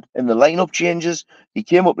in the lineup changes. He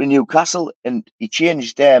came up to Newcastle and he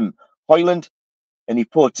changed Hoyland and he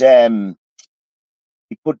put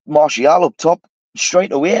Martial up top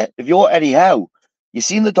straight away. If you're Eddie Howe, you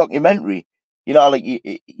seen the documentary, like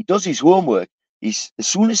he does his homework. As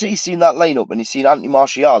soon as he's seen that lineup and he's seen Anthony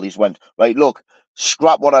Martial, he's went, right, look,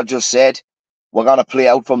 scrap what I just said. We're gonna play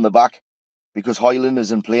out from the back because Hoyland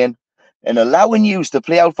isn't playing. And allowing you to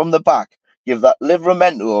play out from the back, give that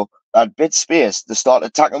Livramento that bit space to start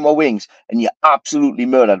attacking my wings, and you absolutely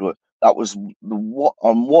murdered it. That was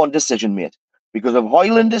on one decision, mate. Because if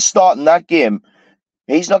Hoyland is starting that game,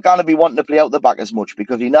 he's not going to be wanting to play out the back as much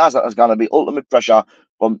because he knows that there's going to be ultimate pressure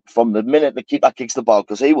from the minute the keeper kicks the ball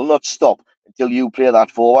because he will not stop until you play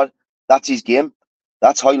that forward. That's his game.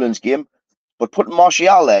 That's Hoyland's game. But putting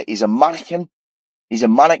Martial there, he's a mannequin. He's a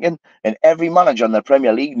mannequin, and every manager in the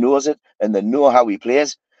Premier League knows it, and they know how he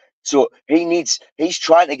plays. So he's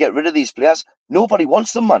trying to get rid of these players. Nobody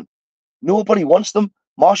wants them, man. Nobody wants them.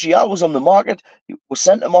 Martial was on the market. We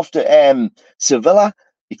sent him off to Sevilla.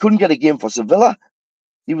 He couldn't get a game for Sevilla.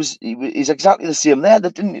 He's exactly the same there.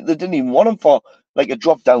 They didn't even want him for like a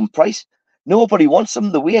drop down price. Nobody wants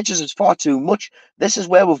him. The wages is far too much. This is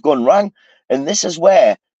where we've gone wrong, and this is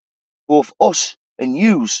where both us and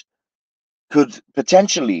yous could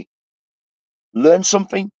potentially learn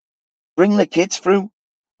something, bring the kids through.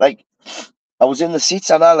 Like, I was in the seats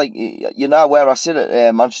and I where I sit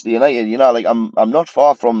at Manchester United, like I'm not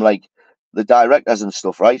far from like the directors and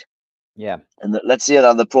stuff, right? Yeah. And let's say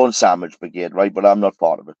they're the prawn sandwich brigade, right? But I'm not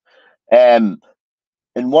part of it. And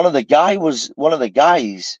one of the guys,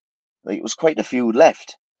 like it was quite a few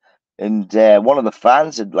left, and one of the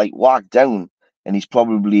fans had like walked down, and he's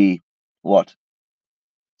probably what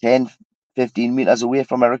 10, 15 meters away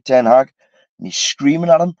from Eric Ten Hag, and he's screaming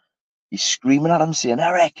at him. He's screaming at him, saying,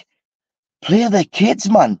 "Eric, play the kids,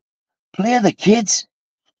 man. Play the kids."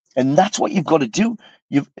 And that's what you've got to do.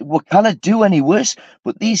 We cannot do any worse.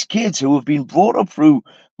 But these kids who have been brought up through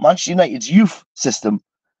Manchester United's youth system,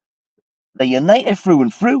 they're United through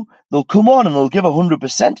and through. They'll come on and they'll give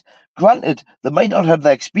 100%. Granted, they might not have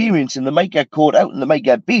the experience and they might get caught out and they might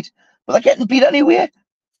get beat, but they're getting beat anyway.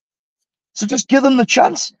 So just give them the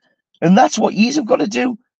chance. And that's what you've got to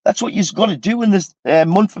do. That's what you've got to do in this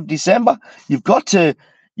month of December. You've got to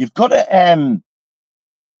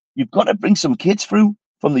bring some kids through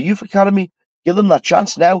from the youth academy. Give them that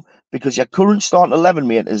chance now because your current starting 11,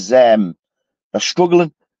 mate, is they're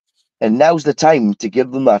struggling, and now's the time to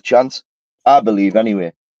give them that chance. I believe,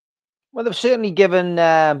 anyway. Well, they've certainly given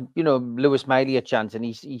Lewis Miley a chance, and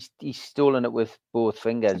he's stolen it with both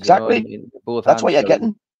fingers. Exactly. Both That's what you're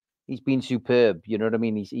getting. He's been superb. You know what I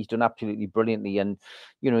mean? He's done absolutely brilliantly, and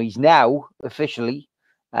he's now officially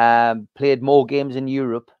played more games in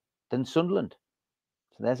Europe than Sunderland.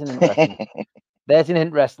 So there's an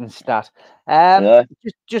interesting stat.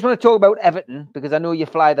 Just want to talk about Everton because I know you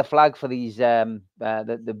fly the flag for these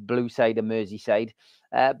the blue side of Merseyside.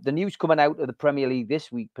 The news coming out of the Premier League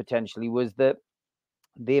this week potentially was that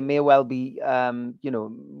they may well be going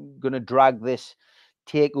to drag this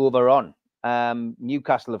takeover on.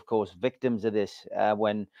 Newcastle, of course, victims of this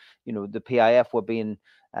when the PIF were being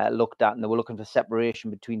looked at and they were looking for separation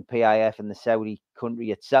between PIF and the Saudi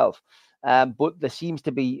country itself. But there seems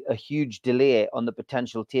to be a huge delay on the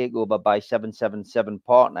potential takeover by 777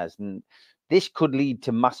 partners. And this could lead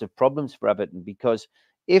to massive problems for Everton because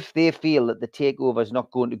if they feel that the takeover is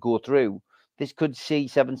not going to go through, this could see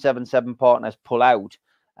 777 partners pull out,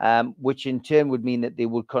 which in turn would mean that they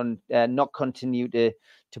would not continue to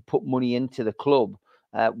put money into the club,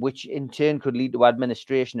 which in turn could lead to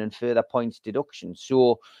administration and further points deduction.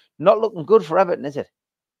 So not looking good for Everton, is it?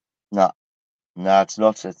 No, it's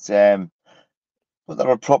not. It's but they're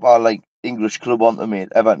a proper like English club, aren't they, mate?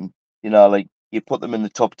 Everton. Like you put them in the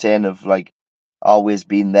top 10 of like always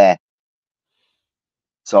been there.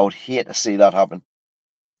 So I would hate to see that happen.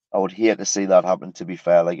 To be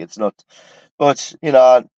fair, like it's not. But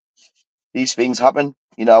these things happen.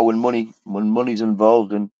 When money's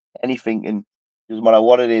involved in anything, and doesn't matter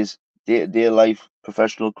what it is, day-to-day life,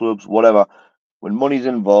 professional clubs, whatever. When money's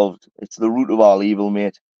involved, it's the root of all evil,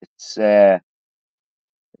 mate. It's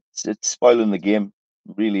spoiling the game.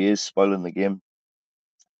 really is spoiling the game.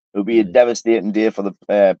 It would be a devastating day for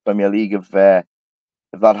the Premier League if that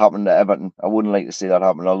happened to Everton. I wouldn't like to see that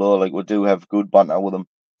happen. Although, like, we do have good banter with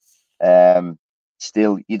them.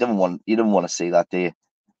 Still, you don't want to see that day.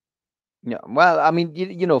 Yeah, well, I mean,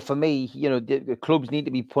 you know, for me, you know, the clubs need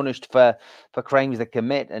to be punished for crimes they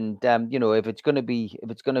commit, and you know, if it's going to be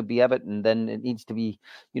Everton, then it needs to be,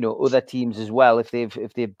 you know, other teams as well. If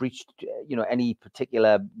they've breached, you know, any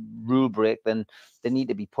particular rule break, then they need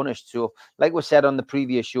to be punished. So, like we said on the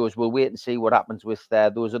previous shows, we'll wait and see what happens with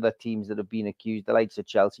those other teams that have been accused, the likes of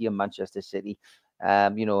Chelsea and Manchester City.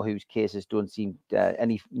 You know, whose cases don't seem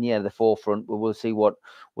any near the forefront. But we'll see what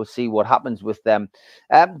happens with them.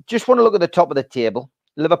 Just want to look at the top of the table.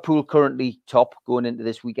 Liverpool currently top going into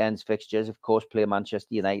this weekend's fixtures. Of course, play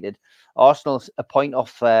Manchester United. Arsenal's a point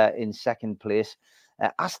off in second place.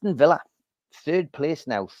 Aston Villa, third place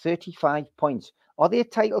now, 35 points. Are they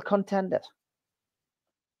title contenders?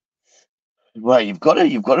 Well, you've got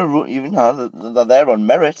to run. Even they're there on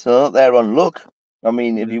merit, they're not there on luck. I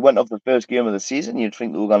mean, if you went off the first game of the season, you'd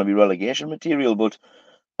think they were going to be relegation material. But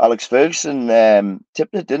Alex Ferguson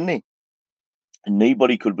tipped it, didn't he? And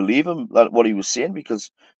nobody could believe him what he was saying,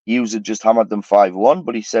 because Hughes had just hammered them 5-1.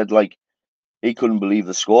 But he said, like, he couldn't believe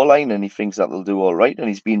the scoreline, and he thinks that they'll do all right, and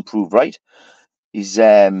he's been proved right. He's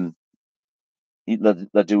they're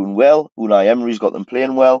doing well. Unai Emery's got them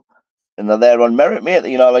playing well, and they're there on merit, mate.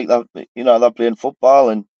 You know, like that. You know, they're playing football,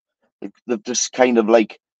 and they've just kind of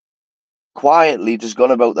like quietly just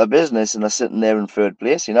gone about their business, and they're sitting there in third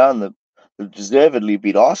place. You know, and they've deservedly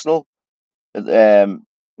beat Arsenal at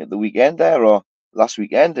the weekend there, or last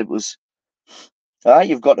weekend. It was.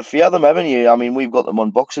 You've got to fear them, haven't you? I mean, we've got them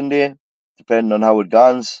on Boxing Day, depending on how it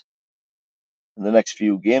goes. In the next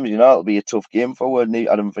few games, you know, it'll be a tough game forward.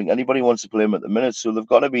 I don't think anybody wants to play them at the minute, so they've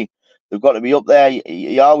got to be up there.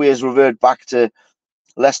 You always revert back to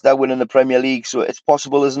Leicester winning the Premier League, so it's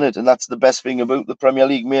possible, isn't it? And that's the best thing about the Premier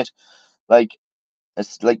League, mate. Like,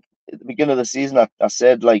 it's like at the beginning of the season, I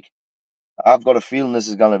said, like, I've got a feeling this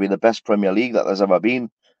is going to be the best Premier League that there's ever been.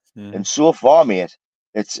 And so far, mate,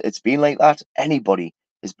 it's been like that. Anybody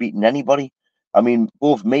is beating anybody. I mean,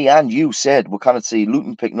 both me and you said we can't see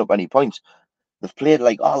Luton picking up any points. They've played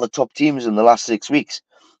like all the top teams in the last 6 weeks.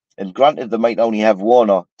 And granted, they might only have 1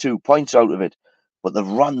 or 2 points out of it, but they've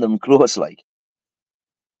run them close, like.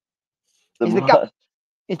 Is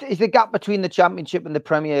the gap between the Championship and the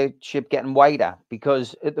Premiership getting wider?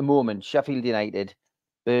 Because at the moment, Sheffield United,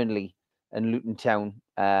 Burnley, and Luton Town,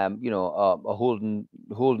 you know, are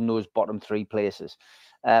holding those bottom 3 places.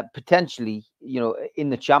 Potentially, you know, in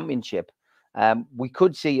the Championship, we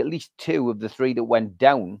could see at least 2 of the 3 that went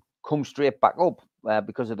down come straight back up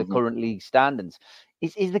because of the current league standings.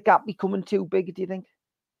 Is the gap becoming too big, do you think?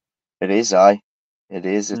 It is, aye. It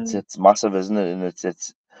is. It's massive, isn't it? And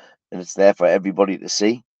it's there for everybody to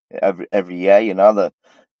see every year. You know, that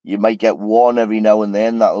you might get one every now and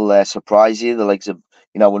then that'll surprise you. The likes of,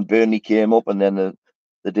 you know, when Burnley came up, and then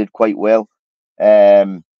they did quite well.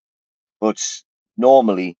 But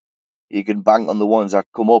normally you can bank on the ones that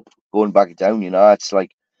come up going back down. You know, it's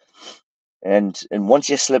like, and once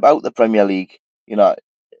you slip out the Premier League, you know,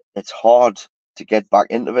 it's hard to get back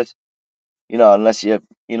into it. You know, unless you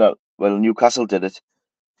know, well, Newcastle did it.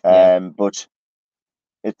 But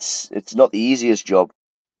it's not the easiest job.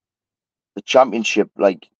 The Championship,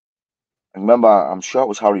 like, I remember, I'm sure it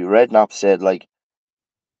was Harry Redknapp said, like,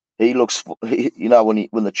 he looks, you know,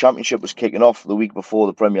 when the Championship was kicking off the week before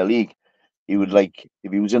the Premier League, he would, like,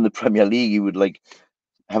 if he was in the Premier League, he would, like,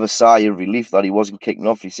 have a sigh of relief that he wasn't kicking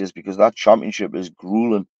off. He says, because that Championship is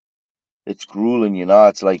grueling. It's grueling, you know.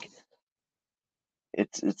 It's like,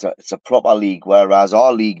 it's a proper league, whereas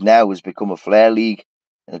our league now has become a flair league,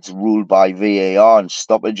 and it's ruled by VAR and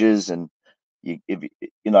stoppages, and you're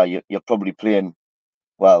probably playing,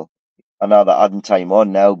 well, I know they're adding time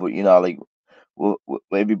on now, but, you know, like,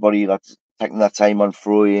 everybody that's taking that time on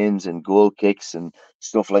throw-ins and goal kicks and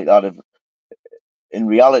stuff like that. In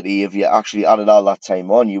reality, if you actually added all that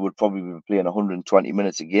time on, you would probably be playing 120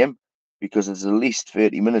 minutes a game, because it's at least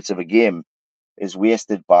 30 minutes of a game is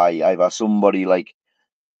wasted by either somebody like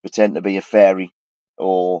pretend to be a fairy,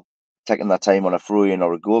 or taking that time on a throw-in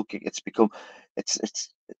or a goal kick. It's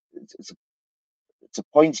a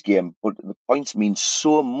points game, but the points mean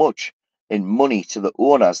so much in money to the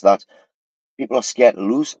owners that people are scared to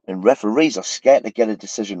lose, and referees are scared to get a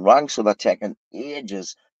decision wrong, so they're taking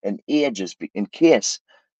ages and ages in case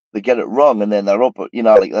they get it wrong, and then they're up, you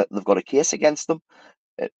know, like they've got a case against them.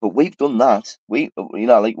 But we've done that. The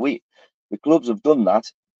clubs have done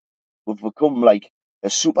that. We've become like a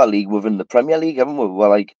super league within the Premier League, haven't we? We're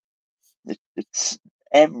like, it's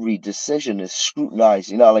every decision is scrutinised.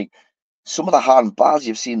 You know, like some of the handballs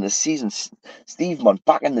you've seen this season, Steve, man,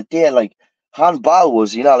 back in the day, like handball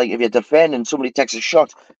was, you know, like if you're defending and somebody takes a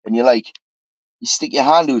shot and you you stick your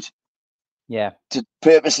hand out Yeah. to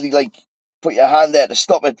purposely like put your hand there to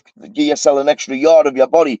stop it, give yourself an extra yard of your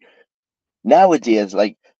body. Nowadays,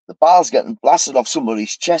 like the ball's getting blasted off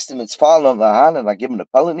somebody's chest and it's falling on their hand and they're giving a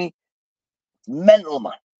penalty. Mental,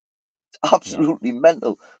 man. Absolutely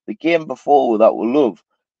mental. The game before that we love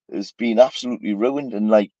has been absolutely ruined, and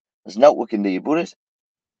like there's no we can do about it.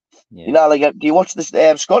 Yeah. You know, like do you watch this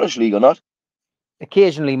Scottish League or not?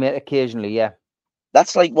 Occasionally, mate. Occasionally, yeah.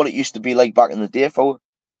 That's like what it used to be like back in the day. For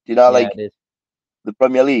you know, Yeah, like it is. the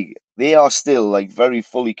Premier League, they are still like very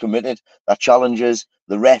fully committed. Their challenges,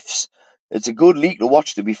 the refs. It's a good league to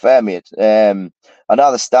watch. To be fair, mate. I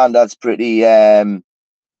know the standard's pretty.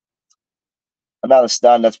 Another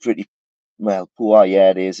stand that's pretty well poor. Yeah,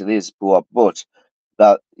 it is. It is poor, but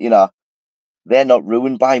that they're not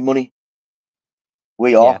ruined by money.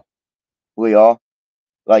 We are. Yeah. We are.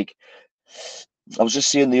 Like I was just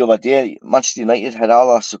saying the other day, Manchester United had all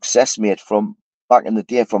our success, mate, from back in the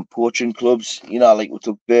day from poaching clubs. You know, like we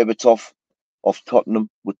took Berbatov off Tottenham,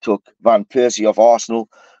 we took Van Persie off Arsenal,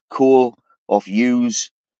 Cole off Hughes.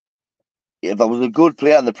 If there was a good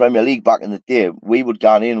player in the Premier League back in the day, we would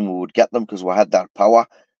go in and we would get them because we had that power.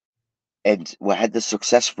 And we had the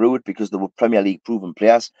success through it because they were Premier League proven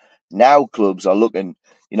players. Now clubs are looking,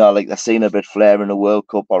 like they're seeing a bit flair in the World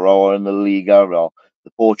Cup or in the Liga or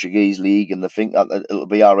the Portuguese league, and they think that it'll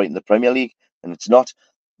be all right in the Premier League, and it's not.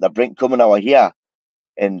 They're coming over here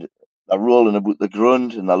and they're rolling about the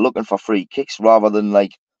ground and they're looking for free kicks rather than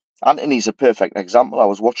like Anthony's a perfect example. I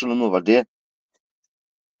was watching him the other day.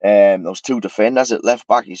 There was two defenders at left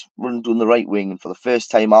back. He's running down the right wing, and for the first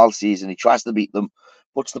time all season, he tries to beat them,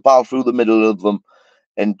 puts the ball through the middle of them,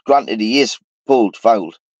 and granted he is fouled,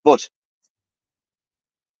 but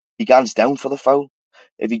he guns down for the foul.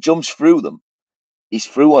 If he jumps through them, he's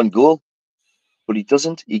through on goal, but he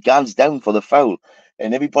doesn't. He guns down for the foul,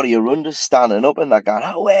 and everybody around us standing up and they're going,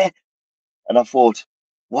 "Oh, where?" And I thought,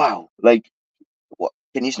 wow, like, what?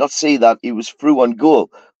 Can you not see that he was through on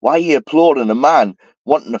goal? Why are you applauding a man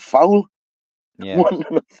wanting a foul? Yeah.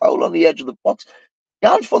 Wanting a foul on the edge of the box.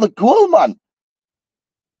 Going for the goal, man.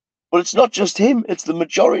 But it's not just him, it's the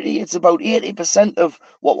majority. It's about 80% of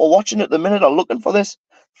what we're watching at the minute are looking for this.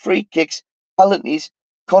 Free kicks, penalties,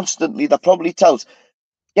 constantly. That probably tells,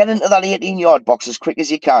 get into that 18-yard box as quick as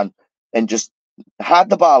you can and just hand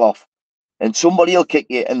the ball off. And somebody will kick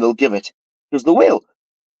you and they'll give it. Because they will.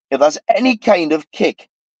 If there's any kind of kick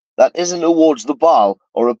that isn't towards the ball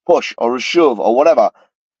or a push or a shove or whatever,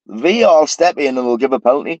 VAR step in and they'll give a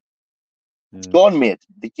penalty. It's gone, mate.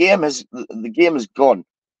 The game is gone.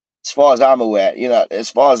 As far as I'm aware,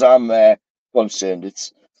 as far as I'm concerned,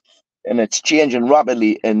 it's changing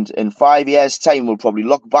rapidly. And in 5 years' time, we'll probably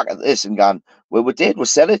look back at this and go, "Well, we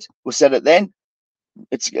said it then."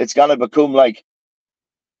 It's gonna become like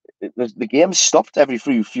the game stopped every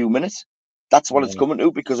few minutes. That's what it's coming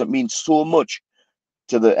to, because it means so much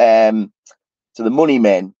to the money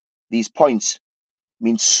men. These points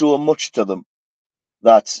mean so much to them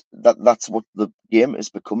that's what the game is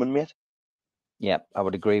becoming, mate. Yeah, I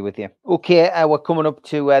would agree with you. Okay, we're coming up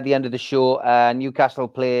to the end of the show. Newcastle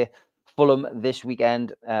play Fulham this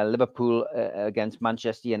weekend. Liverpool against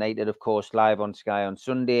Manchester United, of course, live on Sky on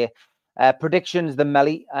Sunday. Predictions, the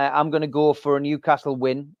Melly. I'm going to go for a Newcastle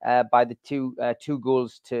win by the two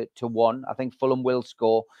goals to 1. I think Fulham will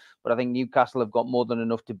score, but I think Newcastle have got more than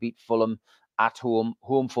enough to beat Fulham at home.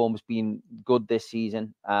 Home form's been good this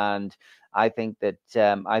season, and I think that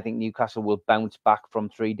Newcastle will bounce back from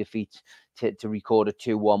 3 defeats to record a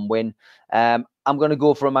 2-1 win. I'm going to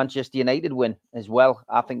go for a Manchester United win as well.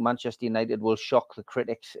 I think Manchester United will shock the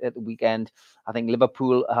critics at the weekend. I think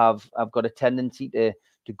Liverpool have got a tendency to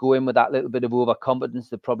go in with that little bit of overconfidence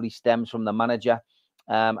that probably stems from the manager.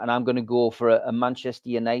 And I'm going to go for a Manchester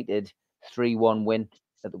United 3-1 win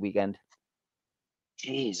at the weekend.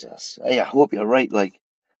 Jesus, I hope you're right. Like,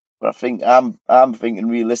 but I think I'm thinking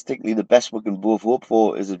realistically, the best we can both hope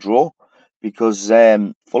for is a draw, because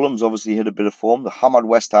Fulham's obviously hit a bit of form. They hammered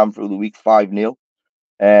West Ham through the week 5-0.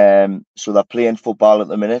 So they're playing football at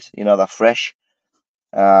the minute. They're fresh.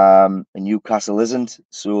 And Newcastle isn't.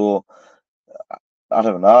 So I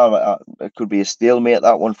don't know. It could be a stalemate,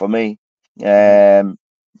 that one for me.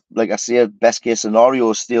 Like I say, best case scenario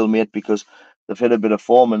is stalemate, because they've hit a bit of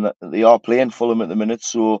form and they are playing Fulham at the minute.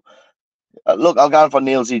 So look, I'll go for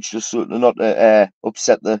nails each, just so to not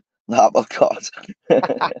upset the apple cart.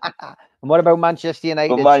 And what about Manchester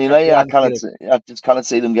United? But Man United, I just cannot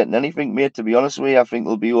see them getting anything, mate. To be honest with you, I think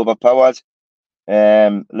they'll be overpowered.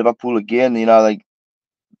 Liverpool again, you know, like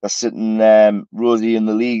they're sitting rosy in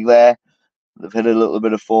the league there. They've hit a little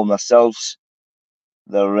bit of form themselves.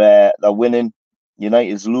 They're winning.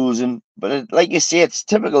 United's losing, but like you say, it's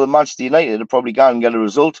typical of Manchester United to probably go and get a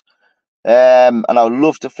result. And I would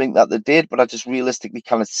love to think that they did, but I just realistically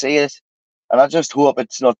cannot see it. And I just hope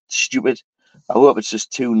it's not stupid. I hope it's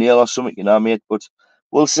just 2-0 or something, you know, mate. But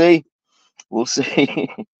we'll see. We'll see.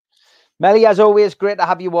 Melly, as always, great to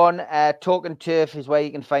have you on. Talking Turf is where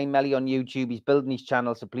you can find Melly on YouTube. He's building his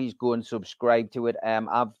channel, so please go and subscribe to it.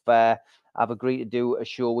 I've agreed to do a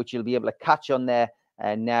show which you'll be able to catch on there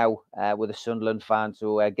now with a Sunderland fan.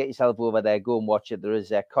 So get yourself over there, go and watch it. There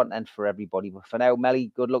is content for everybody. But for now,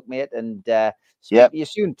 Melly, good luck, mate, and speak to you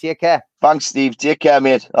soon. Take care. Thanks, Steve. Take care,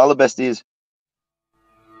 mate. All the best, Steve.